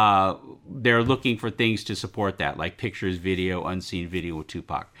 they're looking for things to support that, like pictures, video, unseen video with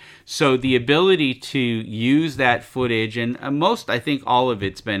Tupac. So the ability to use that footage, and I think all of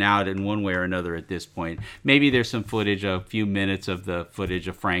it's been out in one way or another at this point. Maybe there's some footage, a few minutes of the footage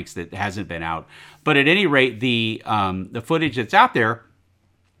of Frank's that hasn't been out. But at any rate, the footage that's out there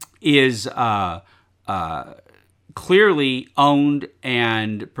is clearly owned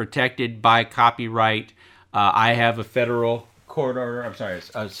and protected by copyright. I have a federal court order. I'm sorry,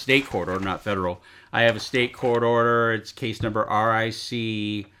 a state court order, not federal. I have a state court order. It's case number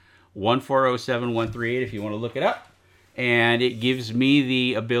RIC 1407138 if you want to look it up. And it gives me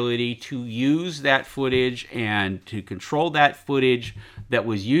the ability to use that footage and to control that footage that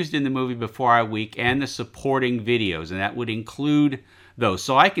was used in the movie Before I Week and the supporting videos. And that would include those.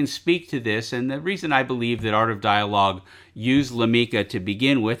 So I can speak to this. And the reason I believe that Art of Dialogue used Lamika to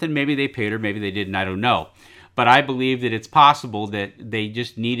begin with, and maybe they paid her, maybe they didn't, I don't know. But I believe that it's possible that they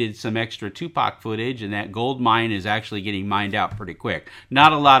just needed some extra Tupac footage, and that gold mine is actually getting mined out pretty quick.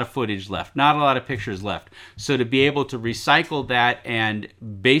 Not a lot of footage left, not a lot of pictures left. So to be able to recycle that and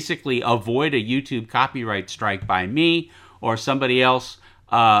basically avoid a YouTube copyright strike by me or somebody else,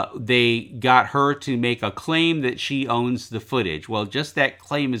 they got her to make a claim that she owns the footage. Well, just that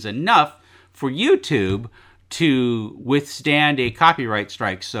claim is enough for YouTube to withstand a copyright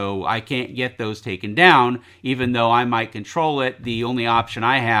strike, so I can't get those taken down, even though I might control it. The only option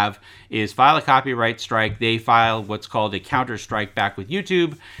I have is file a copyright strike. They file what's called a counter strike back with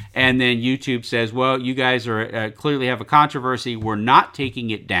YouTube, and then YouTube says, well, you guys are clearly have a controversy. We're not taking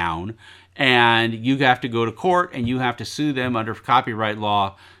it down, and you have to go to court, and you have to sue them under copyright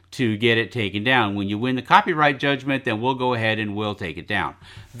law to get it taken down. When you win the copyright judgment, then we'll go ahead and we'll take it down.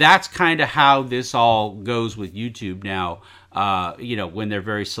 That's kind of how this all goes with YouTube now, when they're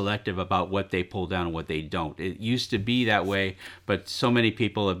very selective about what they pull down and what they don't. It used to be that way, but so many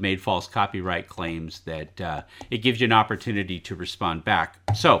people have made false copyright claims that it gives you an opportunity to respond back.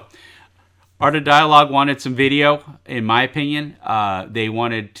 So, Art of Dialogue wanted some video, in my opinion. They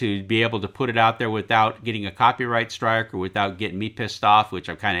wanted to be able to put it out there without getting a copyright strike or without getting me pissed off, which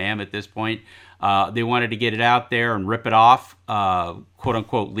I kind of am at this point. They wanted to get it out there and rip it off,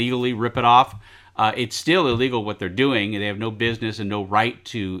 quote-unquote legally rip it off. It's still illegal what they're doing. They have no business and no right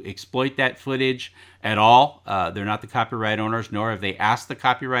to exploit that footage at all. They're not the copyright owners, nor have they asked the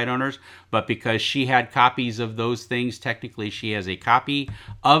copyright owners. But because she had copies of those things, technically she has a copy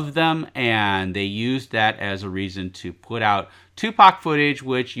of them, and they used that as a reason to put out Tupac footage,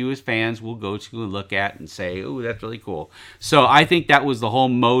 which you as fans will go to and look at and say, "Ooh, that's really cool." So I think that was the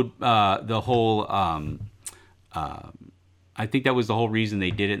whole I think that was the whole reason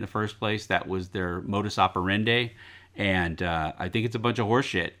they did it in the first place. That was their modus operandi. And I think it's a bunch of horse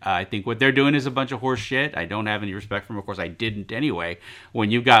shit. I think what they're doing is a bunch of horse shit. I don't have any respect for them. Of course, I didn't anyway.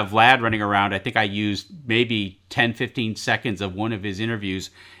 When you've got Vlad running around, I think I used maybe 10, 15 seconds of one of his interviews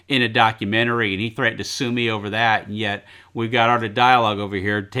in a documentary, and he threatened to sue me over that. And yet we've got Art of Dialogue over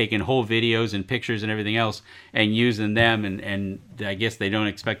here taking whole videos and pictures and everything else and using them. And I guess they don't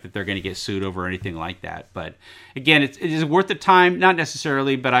expect that they're going to get sued over anything like that. But again, it is worth the time, not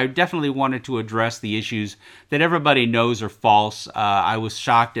necessarily, but I definitely wanted to address the issues that everybody knows are false. I was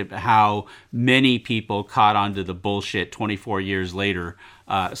shocked at how many people caught onto the bullshit 24 years later.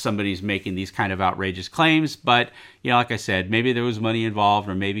 Somebody's making these kind of outrageous claims, but like I said, maybe there was money involved,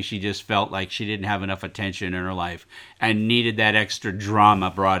 or maybe she just felt like she didn't have enough attention in her life and needed that extra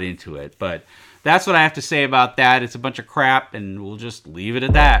drama brought into it. But that's what I have to say about that. It's a bunch of crap, and we'll just leave it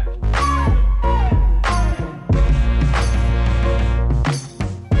at that.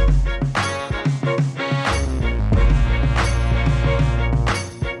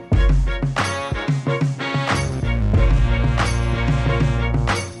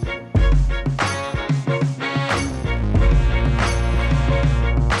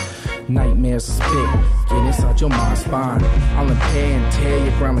 Nightmares of spit, get inside your mind spine. I'll impair and tear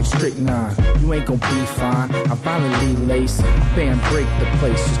your ground like strychnine. You ain't gon' be fine. I violently lace, band break the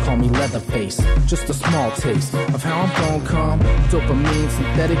place. Just call me Leatherface. Just a small taste of how I'm gon' come. Dopamine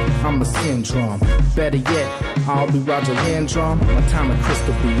synthetic, I'm the syndrome. Better yet, I'll be Roger Landrum. My time and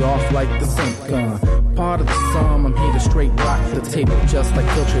crystal be off like the sync gun. Part of the sum, I'm here to straight rock the table. Just like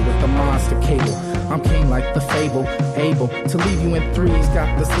Filtrate with the monster cable. I'm king like the fable, able to leave you in threes.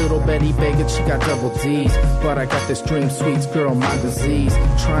 Got this little Betty Baker, she got double D's. But I got this dream sweets, girl, my disease.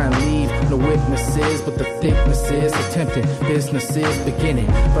 Try and leave, no witnesses, but the thickness is attempting. Business is beginning,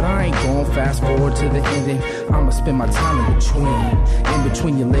 but I ain't going fast forward to the ending. I'ma spend my time in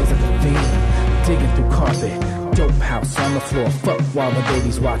between your legs like a fiend. Digging through carpet. Dope house on the floor, fuck while the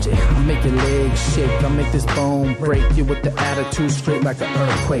babies watch it. I make your legs shake, I make this bone break. You with the attitude straight like an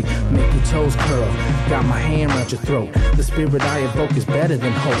earthquake. Make your toes curl, got my hand around your throat. The spirit I evoke is better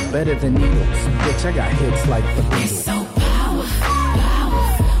than hope, better than needles. Bitch, I got hits like the Beatles. It's so powerful,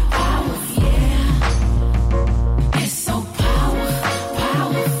 powerful, powerful, yeah. It's so powerful,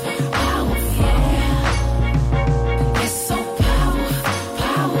 powerful, powerful, yeah. It's so powerful,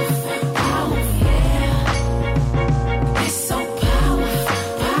 powerful, powerful, yeah. It's so powerful,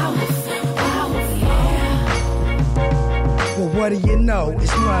 powerful, powerful, yeah. Well, what do you know?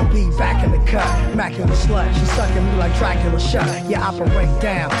 It's Run B back in the cut. Immaculate slut, she sucking me like Dracula shut. Yeah, operate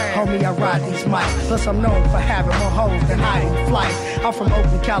down. Homie, I ride these mics. Plus, I'm known for having more hoes than hiding flights. I'm from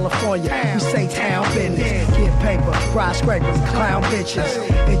Oakland, California. We say town business. Get paper, ride scrapers, clown bitches.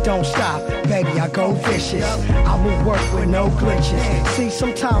 It don't stop, baby, I go vicious. I will work with no glitches. See,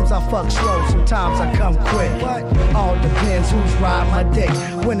 sometimes I fuck slow, sometimes I come quick. All depends who's riding my dick.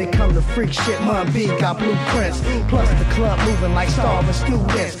 When it come to freak shit, Mun B got blueprints. Plus, the club moving like starving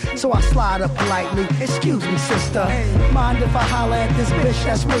students. So I slide up politely. Excuse me, sister. Mind if I holler at this bitch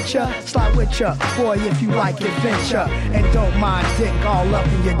that's with ya? Slide with ya, boy, if you like adventure. And don't mind dick all up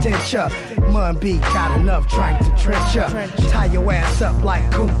in your denture. Mun B got enough drink to trench ya. Tie your ass up like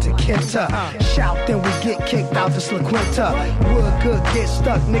Kunta Kinte. Shout, then we get kicked out this La Quinta. Wood good, get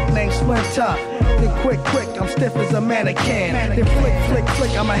stuck, nickname Splinter. Then quick, I'm stiff as a mannequin. Then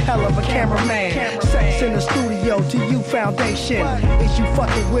flick, I'm a hell of a cameraman. Sex in the studio, to you foundation. Is you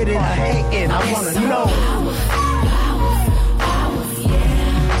fucking with it or hating? I wanna know.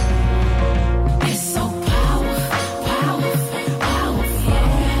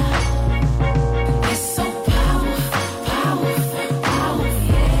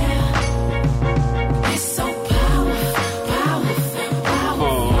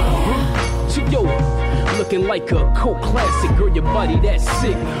 Looking like a Coke classic, girl, your body that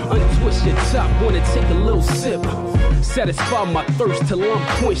sick. Untwist your top, wanna take a little sip. Satisfy my thirst till I'm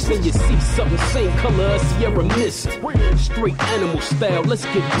quenched. Then you see something same color as Sierra Mist. Straight animal style, let's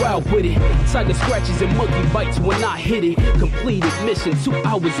get wild with it. Tiger scratches and monkey bites when I hit it. Completed mission, 2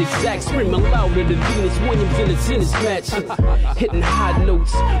 hours exact. Screaming louder than Venus Williams in a tennis match. Hitting high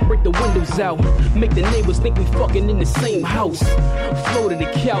notes, break the windows out. Make the neighbors think we fucking in the same house. Flow to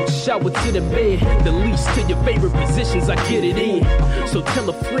the couch, shower to the bed. The least to your favorite positions, I get it in. So tell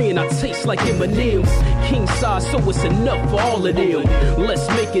a friend I taste like M&M's. King size, so it's enough for all of them. Let's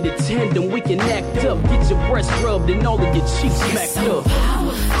make it a tandem, we can act up. Get your breast rubbed and all of your cheeks smacked up.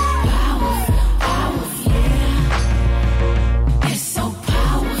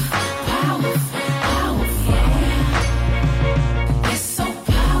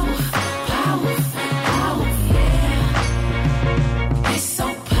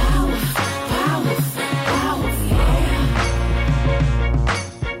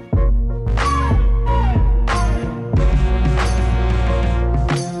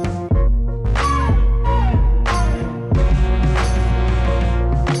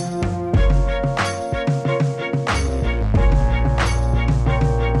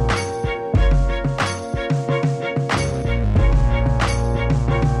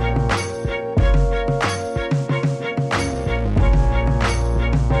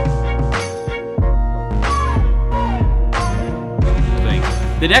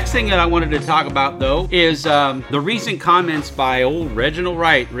 The next thing that I wanted to talk about, though, is the recent comments by old Reginald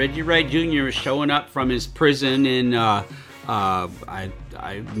Wright. Reggie Wright Jr. is showing up from his prison in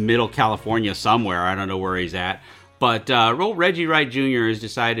Middle California somewhere. I don't know where he's at. But old Reggie Wright Jr. has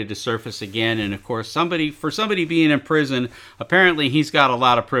decided to surface again. And, of course, somebody being in prison, apparently he's got a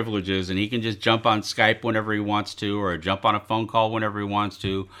lot of privileges. And he can just jump on Skype whenever he wants to, or jump on a phone call whenever he wants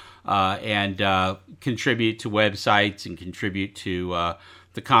to, and contribute to websites and contribute to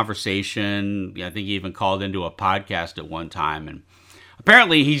the conversation. I think he even called into a podcast at one time. And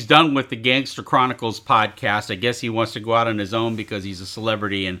apparently he's done with the Gangster Chronicles podcast. I guess he wants to go out on his own because he's a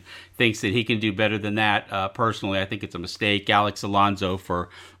celebrity and thinks that he can do better than that. Personally, I think it's a mistake. Alex Alonso, for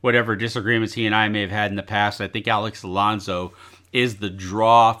whatever disagreements he and I may have had in the past, I think Alex Alonso is the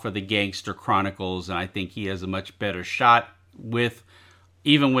draw for the Gangster Chronicles, and I think he has a much better shot with,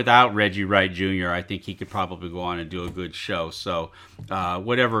 even without Reggie Wright Jr., I think he could probably go on and do a good show. So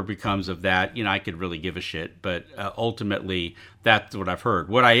whatever becomes of that, I could really give a shit. But ultimately, that's what I've heard.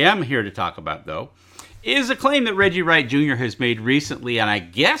 What I am here to talk about, though, is a claim that Reggie Wright Jr. has made recently. And I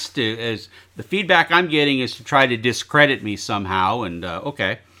guess as the feedback I'm getting is to try to discredit me somehow. And,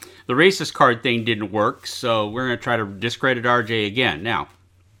 okay, the racist card thing didn't work, so we're going to try to discredit RJ again. Now,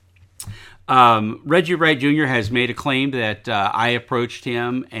 Reggie Wright Jr. has made a claim that I approached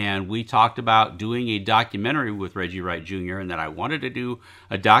him and we talked about doing a documentary with Reggie Wright Jr. and that I wanted to do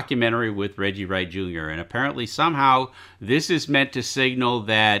a documentary with Reggie Wright Jr. And apparently somehow this is meant to signal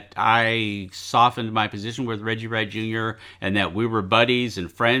that I softened my position with Reggie Wright Jr. and that we were buddies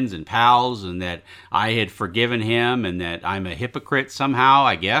and friends and pals and that I had forgiven him and that I'm a hypocrite somehow,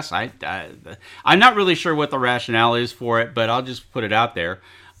 I guess. I'm not really sure what the rationale is for it, but I'll just put it out there.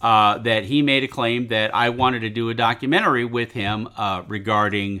 That he made a claim that I wanted to do a documentary with him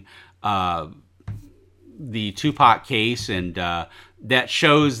regarding the Tupac case, and that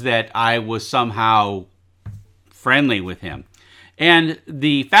shows that I was somehow friendly with him. And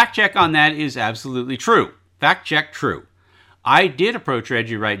the fact check on that is absolutely true. Fact check true. I did approach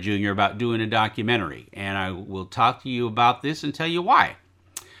Reggie Wright Jr. about doing a documentary, and I will talk to you about this and tell you why.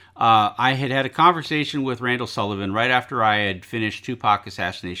 I had a conversation with Randall Sullivan right after I had finished Tupac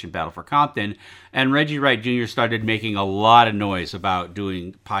Assassination Battle for Compton, and Reggie Wright Jr. started making a lot of noise about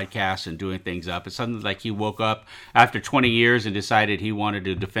doing podcasts and doing things up. It's something like he woke up after 20 years and decided he wanted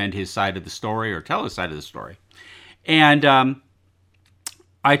to defend his side of the story or tell his side of the story. And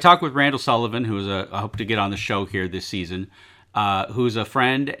I talked with Randall Sullivan, who I hope to get on the show here this season, who's a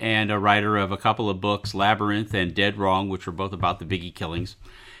friend and a writer of a couple of books, Labyrinth and Dead Wrong, which were both about the Biggie killings.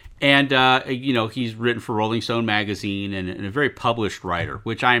 And, he's written for Rolling Stone magazine and a very published writer,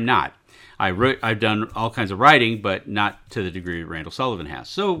 which I am not. I've done all kinds of writing, but not to the degree Randall Sullivan has.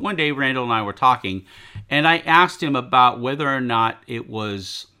 So one day, Randall and I were talking, and I asked him about whether or not it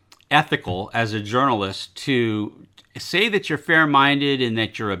was ethical as a journalist to say that you're fair-minded and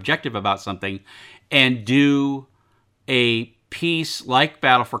that you're objective about something and do a piece like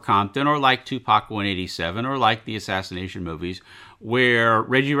Battle for Compton or like Tupac 187 or like the assassination movies, where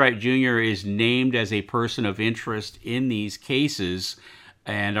Reggie Wright Jr. is named as a person of interest in these cases,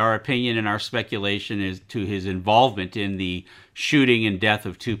 and our opinion and our speculation is to his involvement in the shooting and death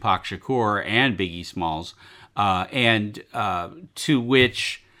of Tupac Shakur and Biggie Smalls, and to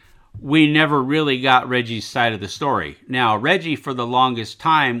which we never really got Reggie's side of the story. Now, Reggie, for the longest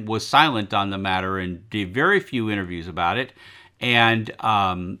time, was silent on the matter and did very few interviews about it. And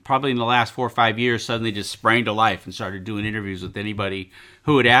probably in the last 4 or 5 years, suddenly just sprang to life and started doing interviews with anybody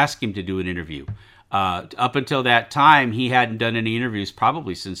who would ask him to do an interview. Up until that time, he hadn't done any interviews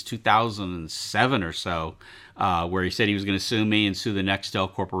probably since 2007 or so, where he said he was going to sue me and sue the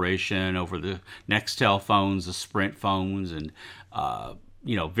Nextel Corporation over the Nextel phones, the Sprint phones, and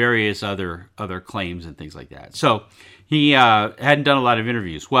various other claims and things like that. So he hadn't done a lot of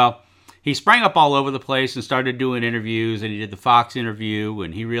interviews. Well, he sprang up all over the place and started doing interviews, and he did the Fox interview,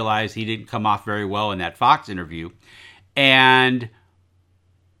 and he realized he didn't come off very well in that Fox interview. And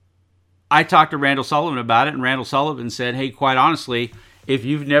I talked to Randall Sullivan about it, and Randall Sullivan said, hey, quite honestly, if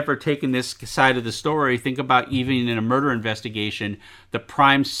you've never taken this side of the story, think about even in a murder investigation, the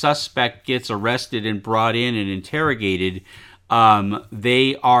prime suspect gets arrested and brought in and interrogated.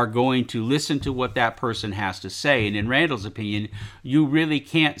 They are going to listen to what that person has to say. And in Randall's opinion, you really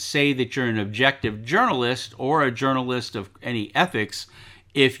can't say that you're an objective journalist or a journalist of any ethics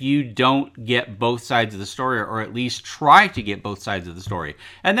if you don't get both sides of the story, or at least try to get both sides of the story.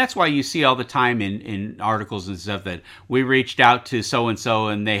 And that's why you see all the time in articles and stuff that we reached out to so-and-so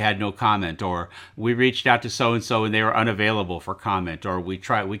and they had no comment, or we reached out to so-and-so and they were unavailable for comment, or we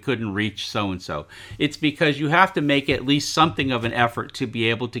couldn't reach so-and-so. It's because you have to make at least something of an effort to be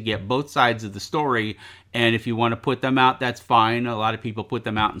able to get both sides of the story. And if you want to put them out, that's fine. A lot of people put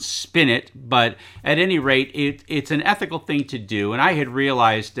them out and spin it. But at any rate, it's an ethical thing to do. And I had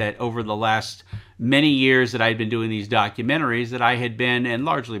realized that over the last many years that I'd been doing these documentaries, that I had been, and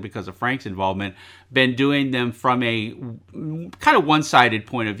largely because of Frank's involvement, been doing them from a kind of one-sided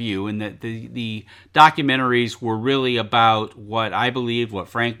point of view, and that the documentaries were really about what I believed, what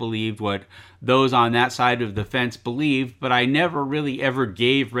Frank believed, what those on that side of the fence believed, but I never really ever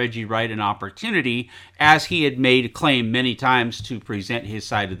gave Reggie Wright an opportunity, as he had made claim many times, to present his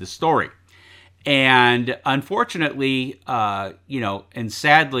side of the story. And unfortunately, and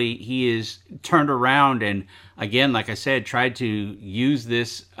sadly, he is turned around and, again, like I said, tried to use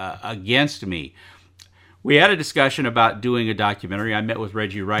this against me. We had a discussion about doing a documentary. I met with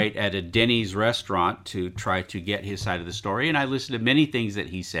Reggie Wright at a Denny's restaurant to try to get his side of the story, and I listened to many things that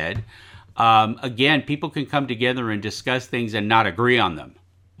he said. Again, people can come together and discuss things and not agree on them.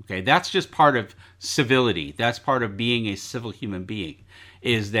 Okay, that's just part of civility. That's part of being a civil human being,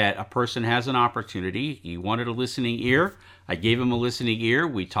 is that a person has an opportunity. He wanted a listening ear. I gave him a listening ear.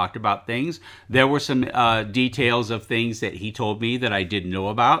 We talked about things. There were some details of things that he told me that I didn't know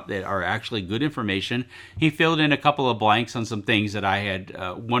about that are actually good information. He filled in a couple of blanks on some things that I had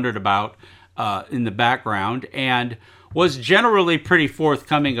wondered about in the background, and was generally pretty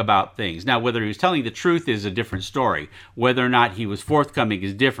forthcoming about things. Now, whether he was telling the truth is a different story. Whether or not he was forthcoming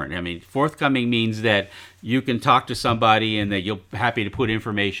is different. I mean, forthcoming means that you can talk to somebody and that you're happy to put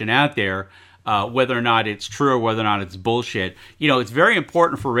information out there, whether or not it's true or whether or not it's bullshit. It's very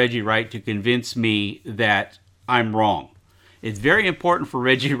important for Reggie Wright to convince me that I'm wrong. It's very important for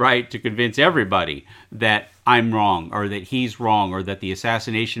Reggie Wright to convince everybody that I'm wrong, or that he's wrong, or that the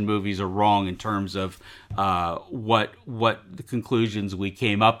assassination movies are wrong in terms of what the conclusions we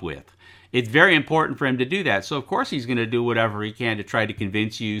came up with. It's very important for him to do that. So, of course, he's going to do whatever he can to try to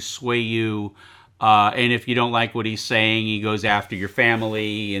convince you, sway you, and if you don't like what he's saying, he goes after your family,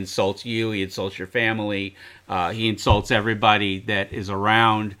 he insults you, he insults your family, he insults everybody that is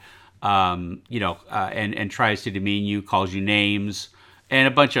around. And tries to demean you, calls you names, and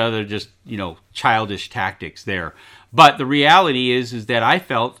a bunch of other just, childish tactics there. But the reality is that I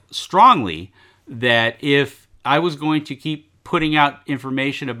felt strongly that if I was going to keep putting out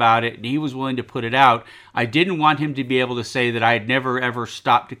information about it and he was willing to put it out, I didn't want him to be able to say that I had never ever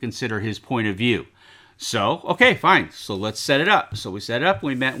stopped to consider his point of view. So, okay, fine. So let's set it up. So we set it up,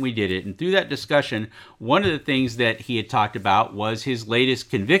 we met, and we did it. And through that discussion, one of the things that he had talked about was his latest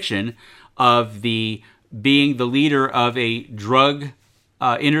conviction of being the leader of a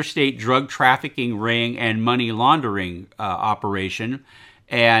interstate drug trafficking ring and money laundering operation,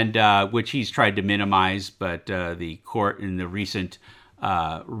 and which he's tried to minimize, but the court in the recent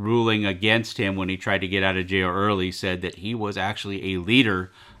ruling against him when he tried to get out of jail early said that he was actually a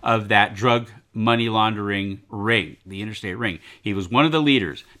leader of that drug money laundering ring, the interstate ring. He was one of the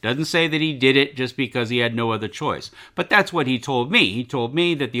leaders. Doesn't say that he did it just because he had no other choice. But that's what he told me. He told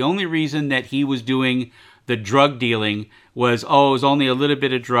me that the only reason that he was doing the drug dealing was, it was only a little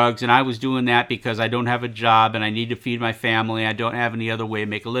bit of drugs, and I was doing that because I don't have a job and I need to feed my family. I don't have any other way to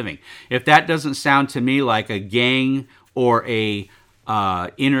make a living. If that doesn't sound to me like a gang or a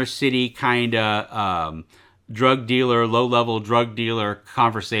inner city kind of drug dealer, low-level drug dealer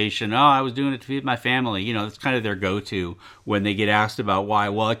conversation, I was doing it to feed my family. That's kind of their go-to when they get asked about why.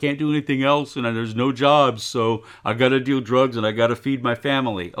 Well, I can't do anything else and there's no jobs, so I got to deal drugs and I got to feed my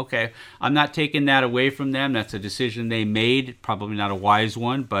family. Okay, I'm not taking that away from them. That's a decision they made, probably not a wise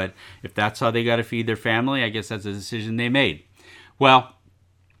one, but if that's how they got to feed their family, I guess that's a decision they made. Well,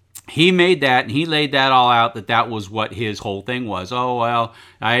 he made that, and he laid that all out, that was what his whole thing was. I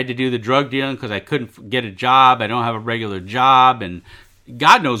had to do the drug dealing because I couldn't get a job. I don't have a regular job, and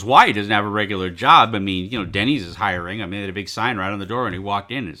God knows why he doesn't have a regular job. I mean, Denny's is hiring. I mean, they had a big sign right on the door when he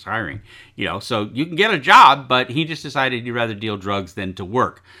walked in, it's hiring. So you can get a job, but he just decided he'd rather deal drugs than to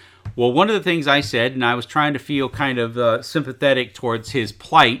work. Well, one of the things I said, and I was trying to feel kind of sympathetic towards his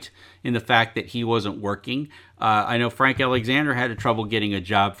plight in the fact that he wasn't working. I know Frank Alexander had trouble getting a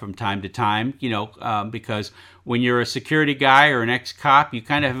job from time to time, because when you're a security guy or an ex-cop, you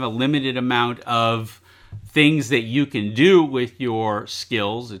kind of have a limited amount of things that you can do with your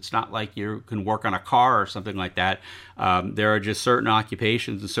skills. It's not like you can work on a car or something like that. There are just certain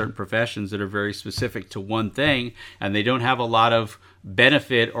occupations and certain professions that are very specific to one thing, and they don't have a lot of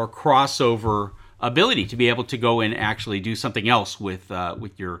benefit or crossover ability to be able to go and actually do something else with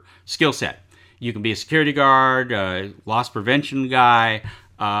your skill set. You can be a security guard, loss prevention guy,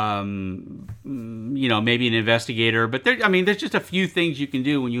 maybe an investigator. But there's just a few things you can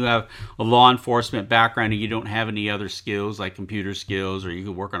do when you have a law enforcement background and you don't have any other skills like computer skills, or you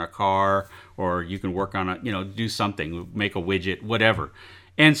can work on a car, or you can work on do something, make a widget, whatever.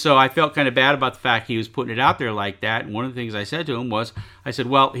 And so I felt kind of bad about the fact he was putting it out there like that. And one of the things I said to him was, I said,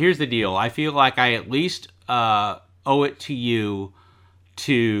 well, here's the deal. I feel like I at least owe it to you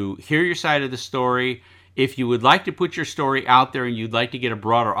to hear your side of the story. If you would like to put your story out there and you'd like to get a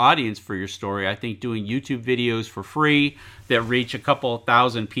broader audience for your story, I think doing YouTube videos for free that reach a couple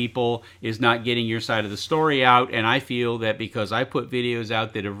thousand people is not getting your side of the story out. And I feel that because I put videos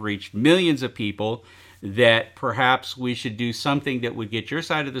out that have reached millions of people, that perhaps we should do something that would get your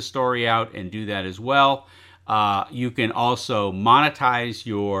side of the story out and do that as well. You can also monetize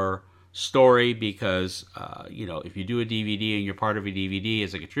your story because, if you do a DVD and you're part of a DVD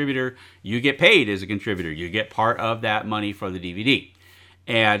as a contributor, you get paid as a contributor. You get part of that money for the DVD.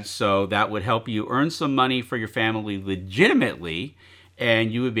 And so that would help you earn some money for your family legitimately,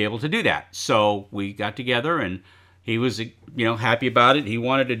 and you would be able to do that. So we got together, and he was, happy about it. He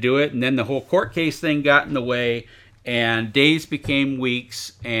wanted to do it. And then the whole court case thing got in the way, and days became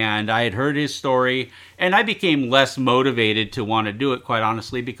weeks, and I had heard his story, and I became less motivated to want to do it, quite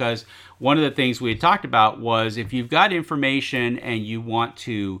honestly, because one of the things we had talked about was if you've got information and you want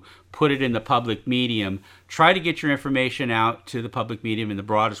to put it in the public medium, try to get your information out to the public medium in the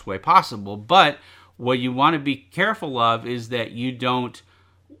broadest way possible. But what you want to be careful of is that you don't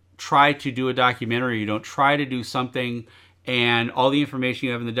try to do a documentary, you don't try to do something, and all the information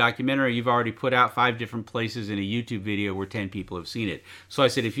you have in the documentary, you've already put out 5 different places in a YouTube video where 10 people have seen it. So I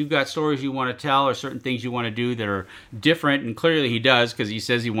said, if you've got stories you want to tell or certain things you want to do that are different, and clearly he does because he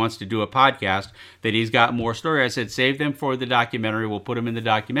says he wants to do a podcast, that he's got more story. I said, save them for the documentary. We'll put them in the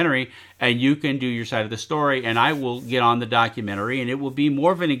documentary, and you can do your side of the story, and I will get on the documentary, and it will be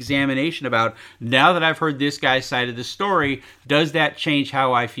more of an examination about, now that I've heard this guy's side of the story, does that change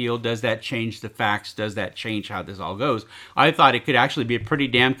how I feel? Does that change the facts? Does that change how this all goes? I thought it could actually be a pretty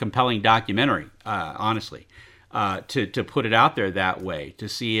damn compelling documentary, honestly, to put it out there that way, to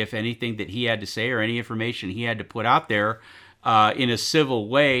see if anything that he had to say or any information he had to put out there in a civil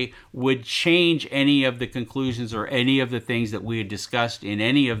way would change any of the conclusions or any of the things that we had discussed in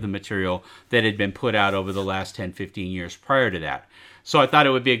any of the material that had been put out over the last 10, 15 years prior to that. So I thought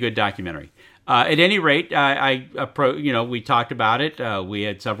it would be a good documentary. At any rate, we talked about it. We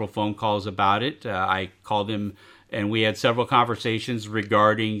had several phone calls about it. I called him, and we had several conversations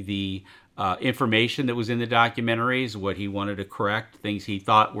regarding the information that was in the documentaries, what he wanted to correct, things he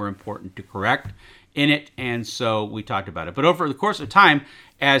thought were important to correct in it, and so we talked about it. But over the course of time,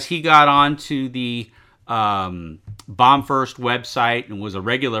 as he got onto the Bomb First website and was a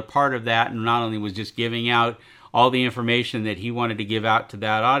regular part of that, and not only was just giving out all the information that he wanted to give out to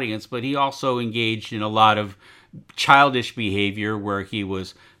that audience, but he also engaged in a lot of childish behavior where he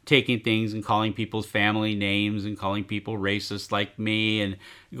was taking things and calling people's family names and calling people racist like me and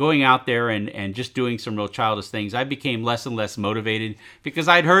going out there and just doing some real childish things. I became less and less motivated because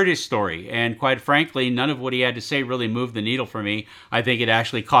I'd heard his story, and quite frankly, none of what he had to say really moved the needle for me. I think it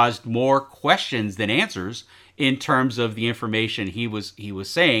actually caused more questions than answers in terms of the information he was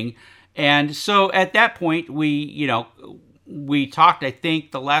saying. And so at that point, we talked. I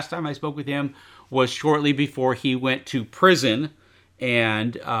think the last time I spoke with him was shortly before he went to prison.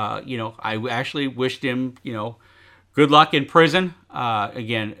 And, I actually wished him, good luck in prison.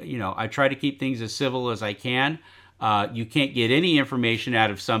 Again, I try to keep things as civil as I can. You can't get any information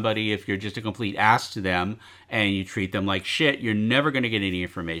out of somebody if you're just a complete ass to them and you treat them like shit. You're never going to get any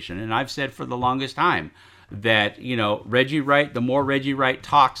information. And I've said for the longest time that, Reggie Wright, the more Reggie Wright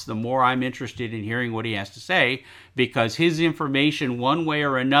talks, the more I'm interested in hearing what he has to say, because his information, one way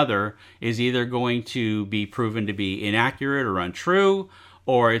or another, is either going to be proven to be inaccurate or untrue,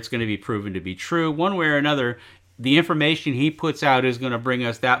 or it's going to be proven to be true. One way or another, the information he puts out is going to bring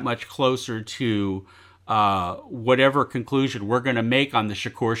us that much closer to whatever conclusion we're going to make on the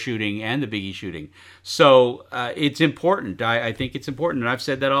Shakur shooting and the Biggie shooting. So it's important. I think it's important, and I've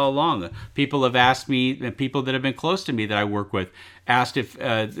said that all along. People have asked me, and people that have been close to me that I work with, asked if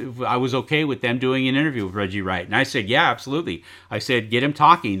I was okay with them doing an interview with Reggie Wright. And I said, yeah, absolutely. I said, get him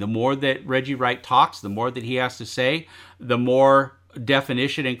talking. The more that Reggie Wright talks, the more that he has to say, the more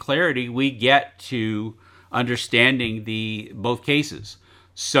definition and clarity we get to understanding both cases.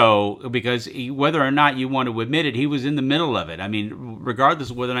 So, because whether or not you want to admit it, he was in the middle of it. I mean, regardless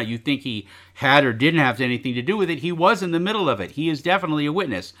of whether or not you think he had or didn't have anything to do with it, he was in the middle of it. He is definitely a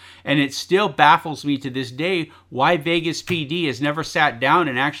witness. And it still baffles me to this day why Vegas PD has never sat down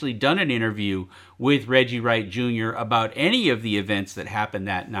and actually done an interview with Reggie Wright Jr. about any of the events that happened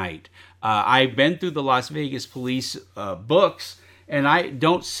that night. I've been through the Las Vegas police books, and I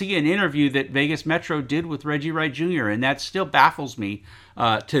don't see an interview that Vegas Metro did with Reggie Wright Jr., and that still baffles me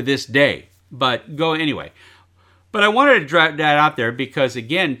to this day. But go anyway. But I wanted to drop that out there because,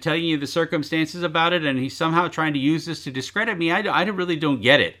 again, telling you the circumstances about it, and he's somehow trying to use this to discredit me, I really don't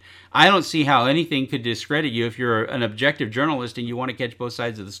get it. I don't see how anything could discredit you if you're an objective journalist and you want to catch both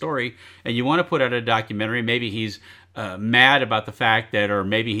sides of the story and you want to put out a documentary. Maybe he's mad about the fact that, or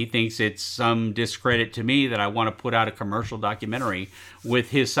maybe he thinks it's some discredit to me that I want to put out a commercial documentary with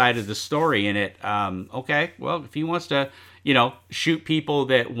his side of the story in it. Okay, well, if he wants to, shoot people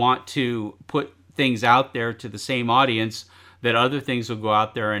that want to put things out there to the same audience, that other things will go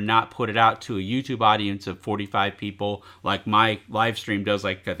out there and not put it out to a YouTube audience of 45 people like my live stream does,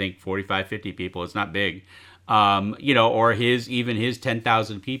 like I think 45, 50 people. It's not big. Or his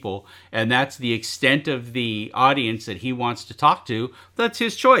 10,000 people, and that's the extent of the audience that he wants to talk to. That's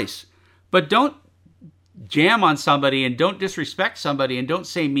his choice. But don't jam on somebody and don't disrespect somebody and don't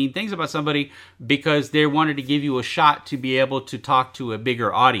say mean things about somebody because they wanted to give you a shot to be able to talk to a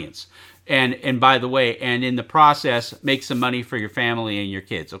bigger audience. And by the way, and in the process, make some money for your family and your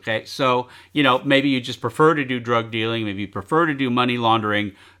kids, okay? So, maybe you just prefer to do drug dealing, maybe you prefer to do money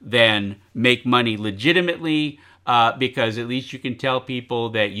laundering than make money legitimately, because at least you can tell people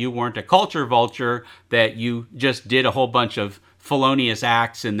that you weren't a culture vulture, that you just did a whole bunch of felonious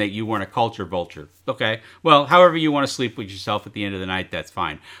acts and that you weren't a culture vulture, okay? Well, however you want to sleep with yourself at the end of the night, that's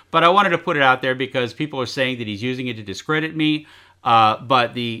fine. But I wanted to put it out there because people are saying that he's using it to discredit me.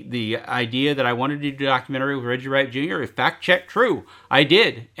 But the idea that I wanted to do a documentary with Reggie Wright Jr., if fact check true, I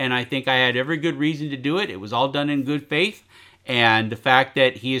did. And I think I had every good reason to do it. It was all done in good faith. And the fact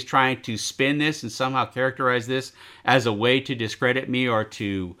that he is trying to spin this and somehow characterize this as a way to discredit me or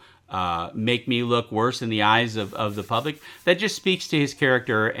to make me look worse in the eyes of the public, that just speaks to his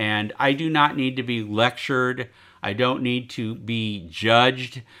character. And I do not need to be lectured. I don't need to be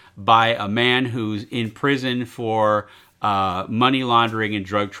judged by a man who's in prison for money laundering and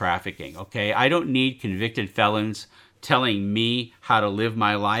drug trafficking, okay? I don't need convicted felons telling me how to live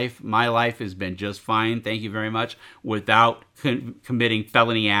my life. My life has been just fine, thank you very much, without committing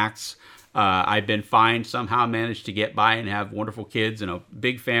felony acts. I've been fine, somehow managed to get by and have wonderful kids and a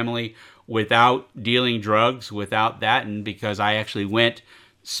big family without dealing drugs, without that, and because I actually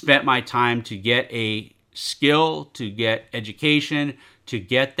spent my time to get a skill, to get education, to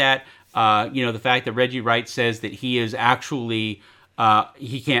get that. The fact that Reggie Wright says that he is actually,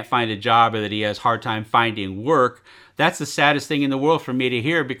 he can't find a job or that he has a hard time finding work, that's the saddest thing in the world for me to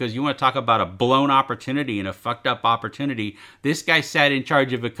hear, because you want to talk about a blown opportunity and a fucked up opportunity. This guy sat in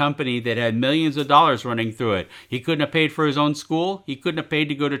charge of a company that had millions of dollars running through it. He couldn't have paid for his own school. He couldn't have paid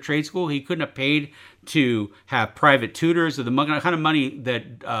to go to trade school. He couldn't have paid to have private tutors or the kind of money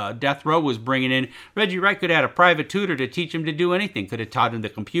that Death Row was bringing in. Reggie Wright could have had a private tutor to teach him to do anything. Could have taught him the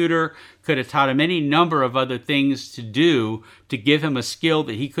computer, could have taught him any number of other things to do to give him a skill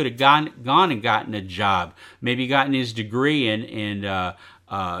that he could have gone and gotten a job. Maybe gotten his degree in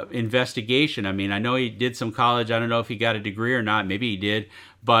investigation. I mean, I know he did some college. I don't know if he got a degree or not. Maybe he did.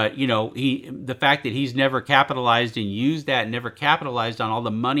 But, the fact that he's never capitalized and used that, never capitalized on all the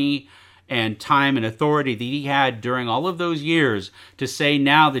money and time and authority that he had during all of those years, to say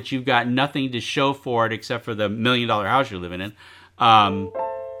now that you've got nothing to show for it except for the $1 million house you're living in,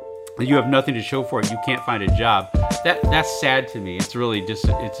 you have nothing to show for it, you can't find a job. That's sad to me. It's really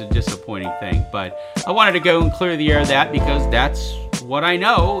it's a disappointing thing. But I wanted to go and clear the air of that because that's what I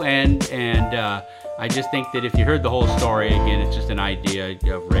know, and I just think that if you heard the whole story, again, it's just an idea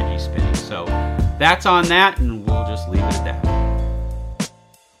of Reggie spinning. So that's on that, and we'll just leave it at that.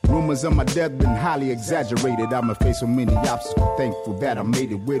 Rumors of my death been highly exaggerated. I'm faced with many obstacles, thankful that I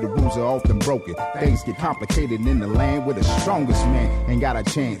made it where the rules are often broken. Things get complicated in the land where the strongest man ain't got a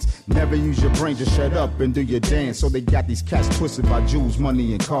chance. Never use your brain, just shut up and do your dance. So they got these cats twisted by jewels,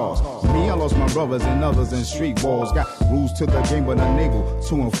 money, and cars. Me, I lost my brothers and others in street walls. Got rules to the game, but unable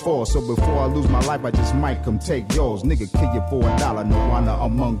to enforce. So before I lose my life, I just might come take yours. Nigga, kill you for $1, no honor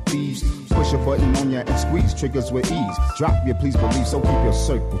among thieves. Put push a button on ya and squeeze triggers with ease. Drop your please believe, so keep your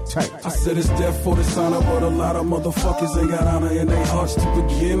circle tight. I said it's death for the honor, but a lot of motherfuckers ain't got honor in their hearts to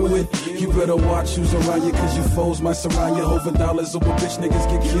begin with. You better watch who's around you, cause your foes might surround you. Over dollars over bitch niggas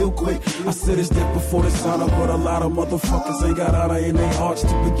get killed quick. I said it's death before the honor, but a lot of motherfuckers ain't got honor in their hearts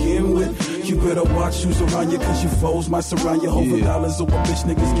to begin with. You better watch who's around you, cause your foes might surround you. Over dollars over bitch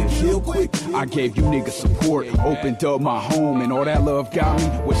niggas get killed quick. I gave you niggas support, opened up my home, and all that love got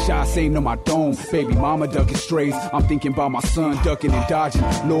me with shots aimed on my dome. Baby mama ducking strays, I'm thinking about my son ducking and dodging.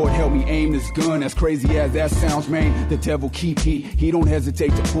 Lord help me aim this gun, as crazy as that sounds, man. The devil keep heat, he don't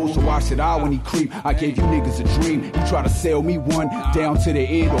hesitate to pull, so why should I when he creep? I gave you niggas a dream, you try to sell me one down to the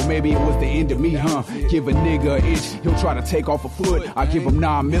end, or maybe it was the end of me, huh? Give a nigga an inch, he'll try to take off a foot. I give him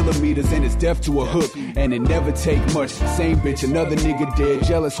 9 millimeters and it's death to a hook, and it never take much. Same bitch, another nigga dead,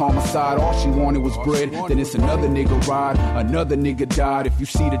 jealous homicide, all she wanted was bread. Then it's another nigga ride, another nigga died. If you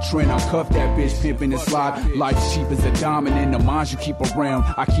see the trend, I'll cuff that bitch, pimpin' and slide. Life's cheap as a diamond in the mines you keep around.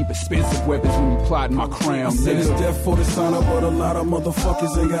 I keep expensive weapons when you plotting my crown. I said it's death for the honor, but a lot of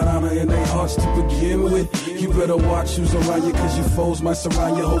motherfuckers ain't got honor in their hearts to begin with. You better watch who's around you, cause your foes might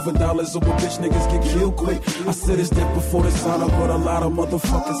surround you. Over dollars over bitch niggas get killed quick. I said it's death before the honor, but a lot of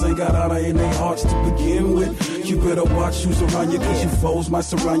motherfuckers ain't got honor in their hearts to begin with. You better watch who's around you, cause your foes might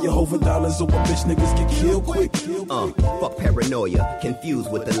surround you. Over dollars over bitch niggas get killed quick. Fuck paranoia,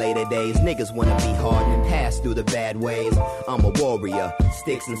 confused with the later days. Niggas wanna be hard and pass through the bad ways. I'm a warrior,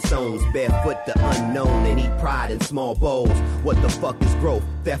 sticks and stones, barefoot the unknown, and eat pride in small bowls. What the fuck is growth?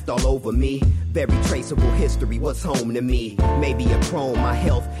 Theft all over me. Very traceable history, what's home to me? Maybe a chrome, my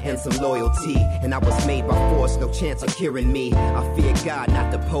health, and some loyalty. And I was made by force, no chance of curing me. I fear God,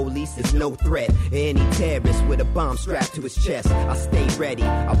 not the police, there's no threat. Any terrorist with a bomb strapped to his chest. I stay ready,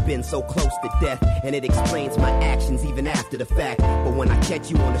 I've been so close to death, and it explains my actions even after the fact. But when I catch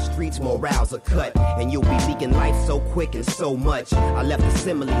you on the streets, morals are cut, and you'll be leaking life so quick and so much. I left the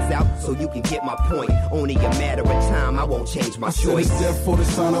similes out so you can get my point. Only a matter of time, I won't change my choice. It's death for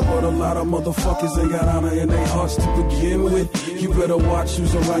the honor, but a lot of motherfuckers ain't got honor in their hearts to begin with. You better watch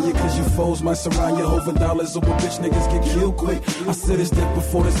who's around you, cause your foes might surround you. Over dollars over bitch niggas get killed quick. I said it's death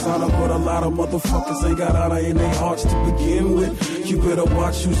before the honor, but a lot of motherfuckers ain't got honor in their hearts to begin with. You better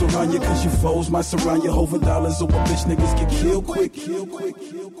watch who's around you, cause your foes might surround you. Over dollars over bitch niggas get killed quick. Kill quick,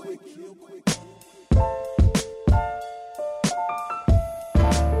 kill quick, kill quick.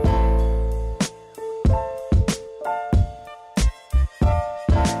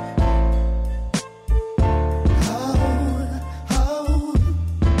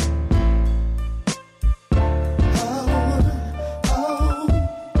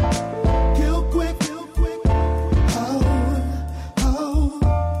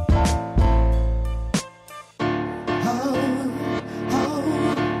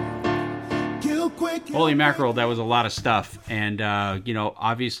 Holy mackerel, that was a lot of stuff. And,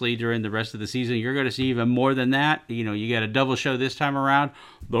 obviously during the rest of the season, you're going to see even more than that. You got a double show this time around.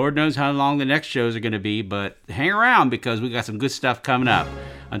 Lord knows how long the next shows are going to be, but hang around because we got some good stuff coming up.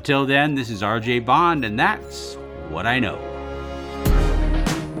 Until then, this is RJ Bond, and that's What I Know.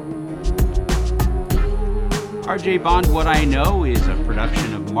 RJ Bond, What I Know is a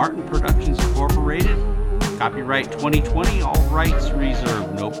production of Martin Productions Incorporated. Copyright 2020, all rights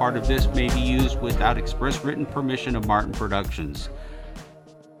reserved. No part of this may be used without express written permission of Martin Productions.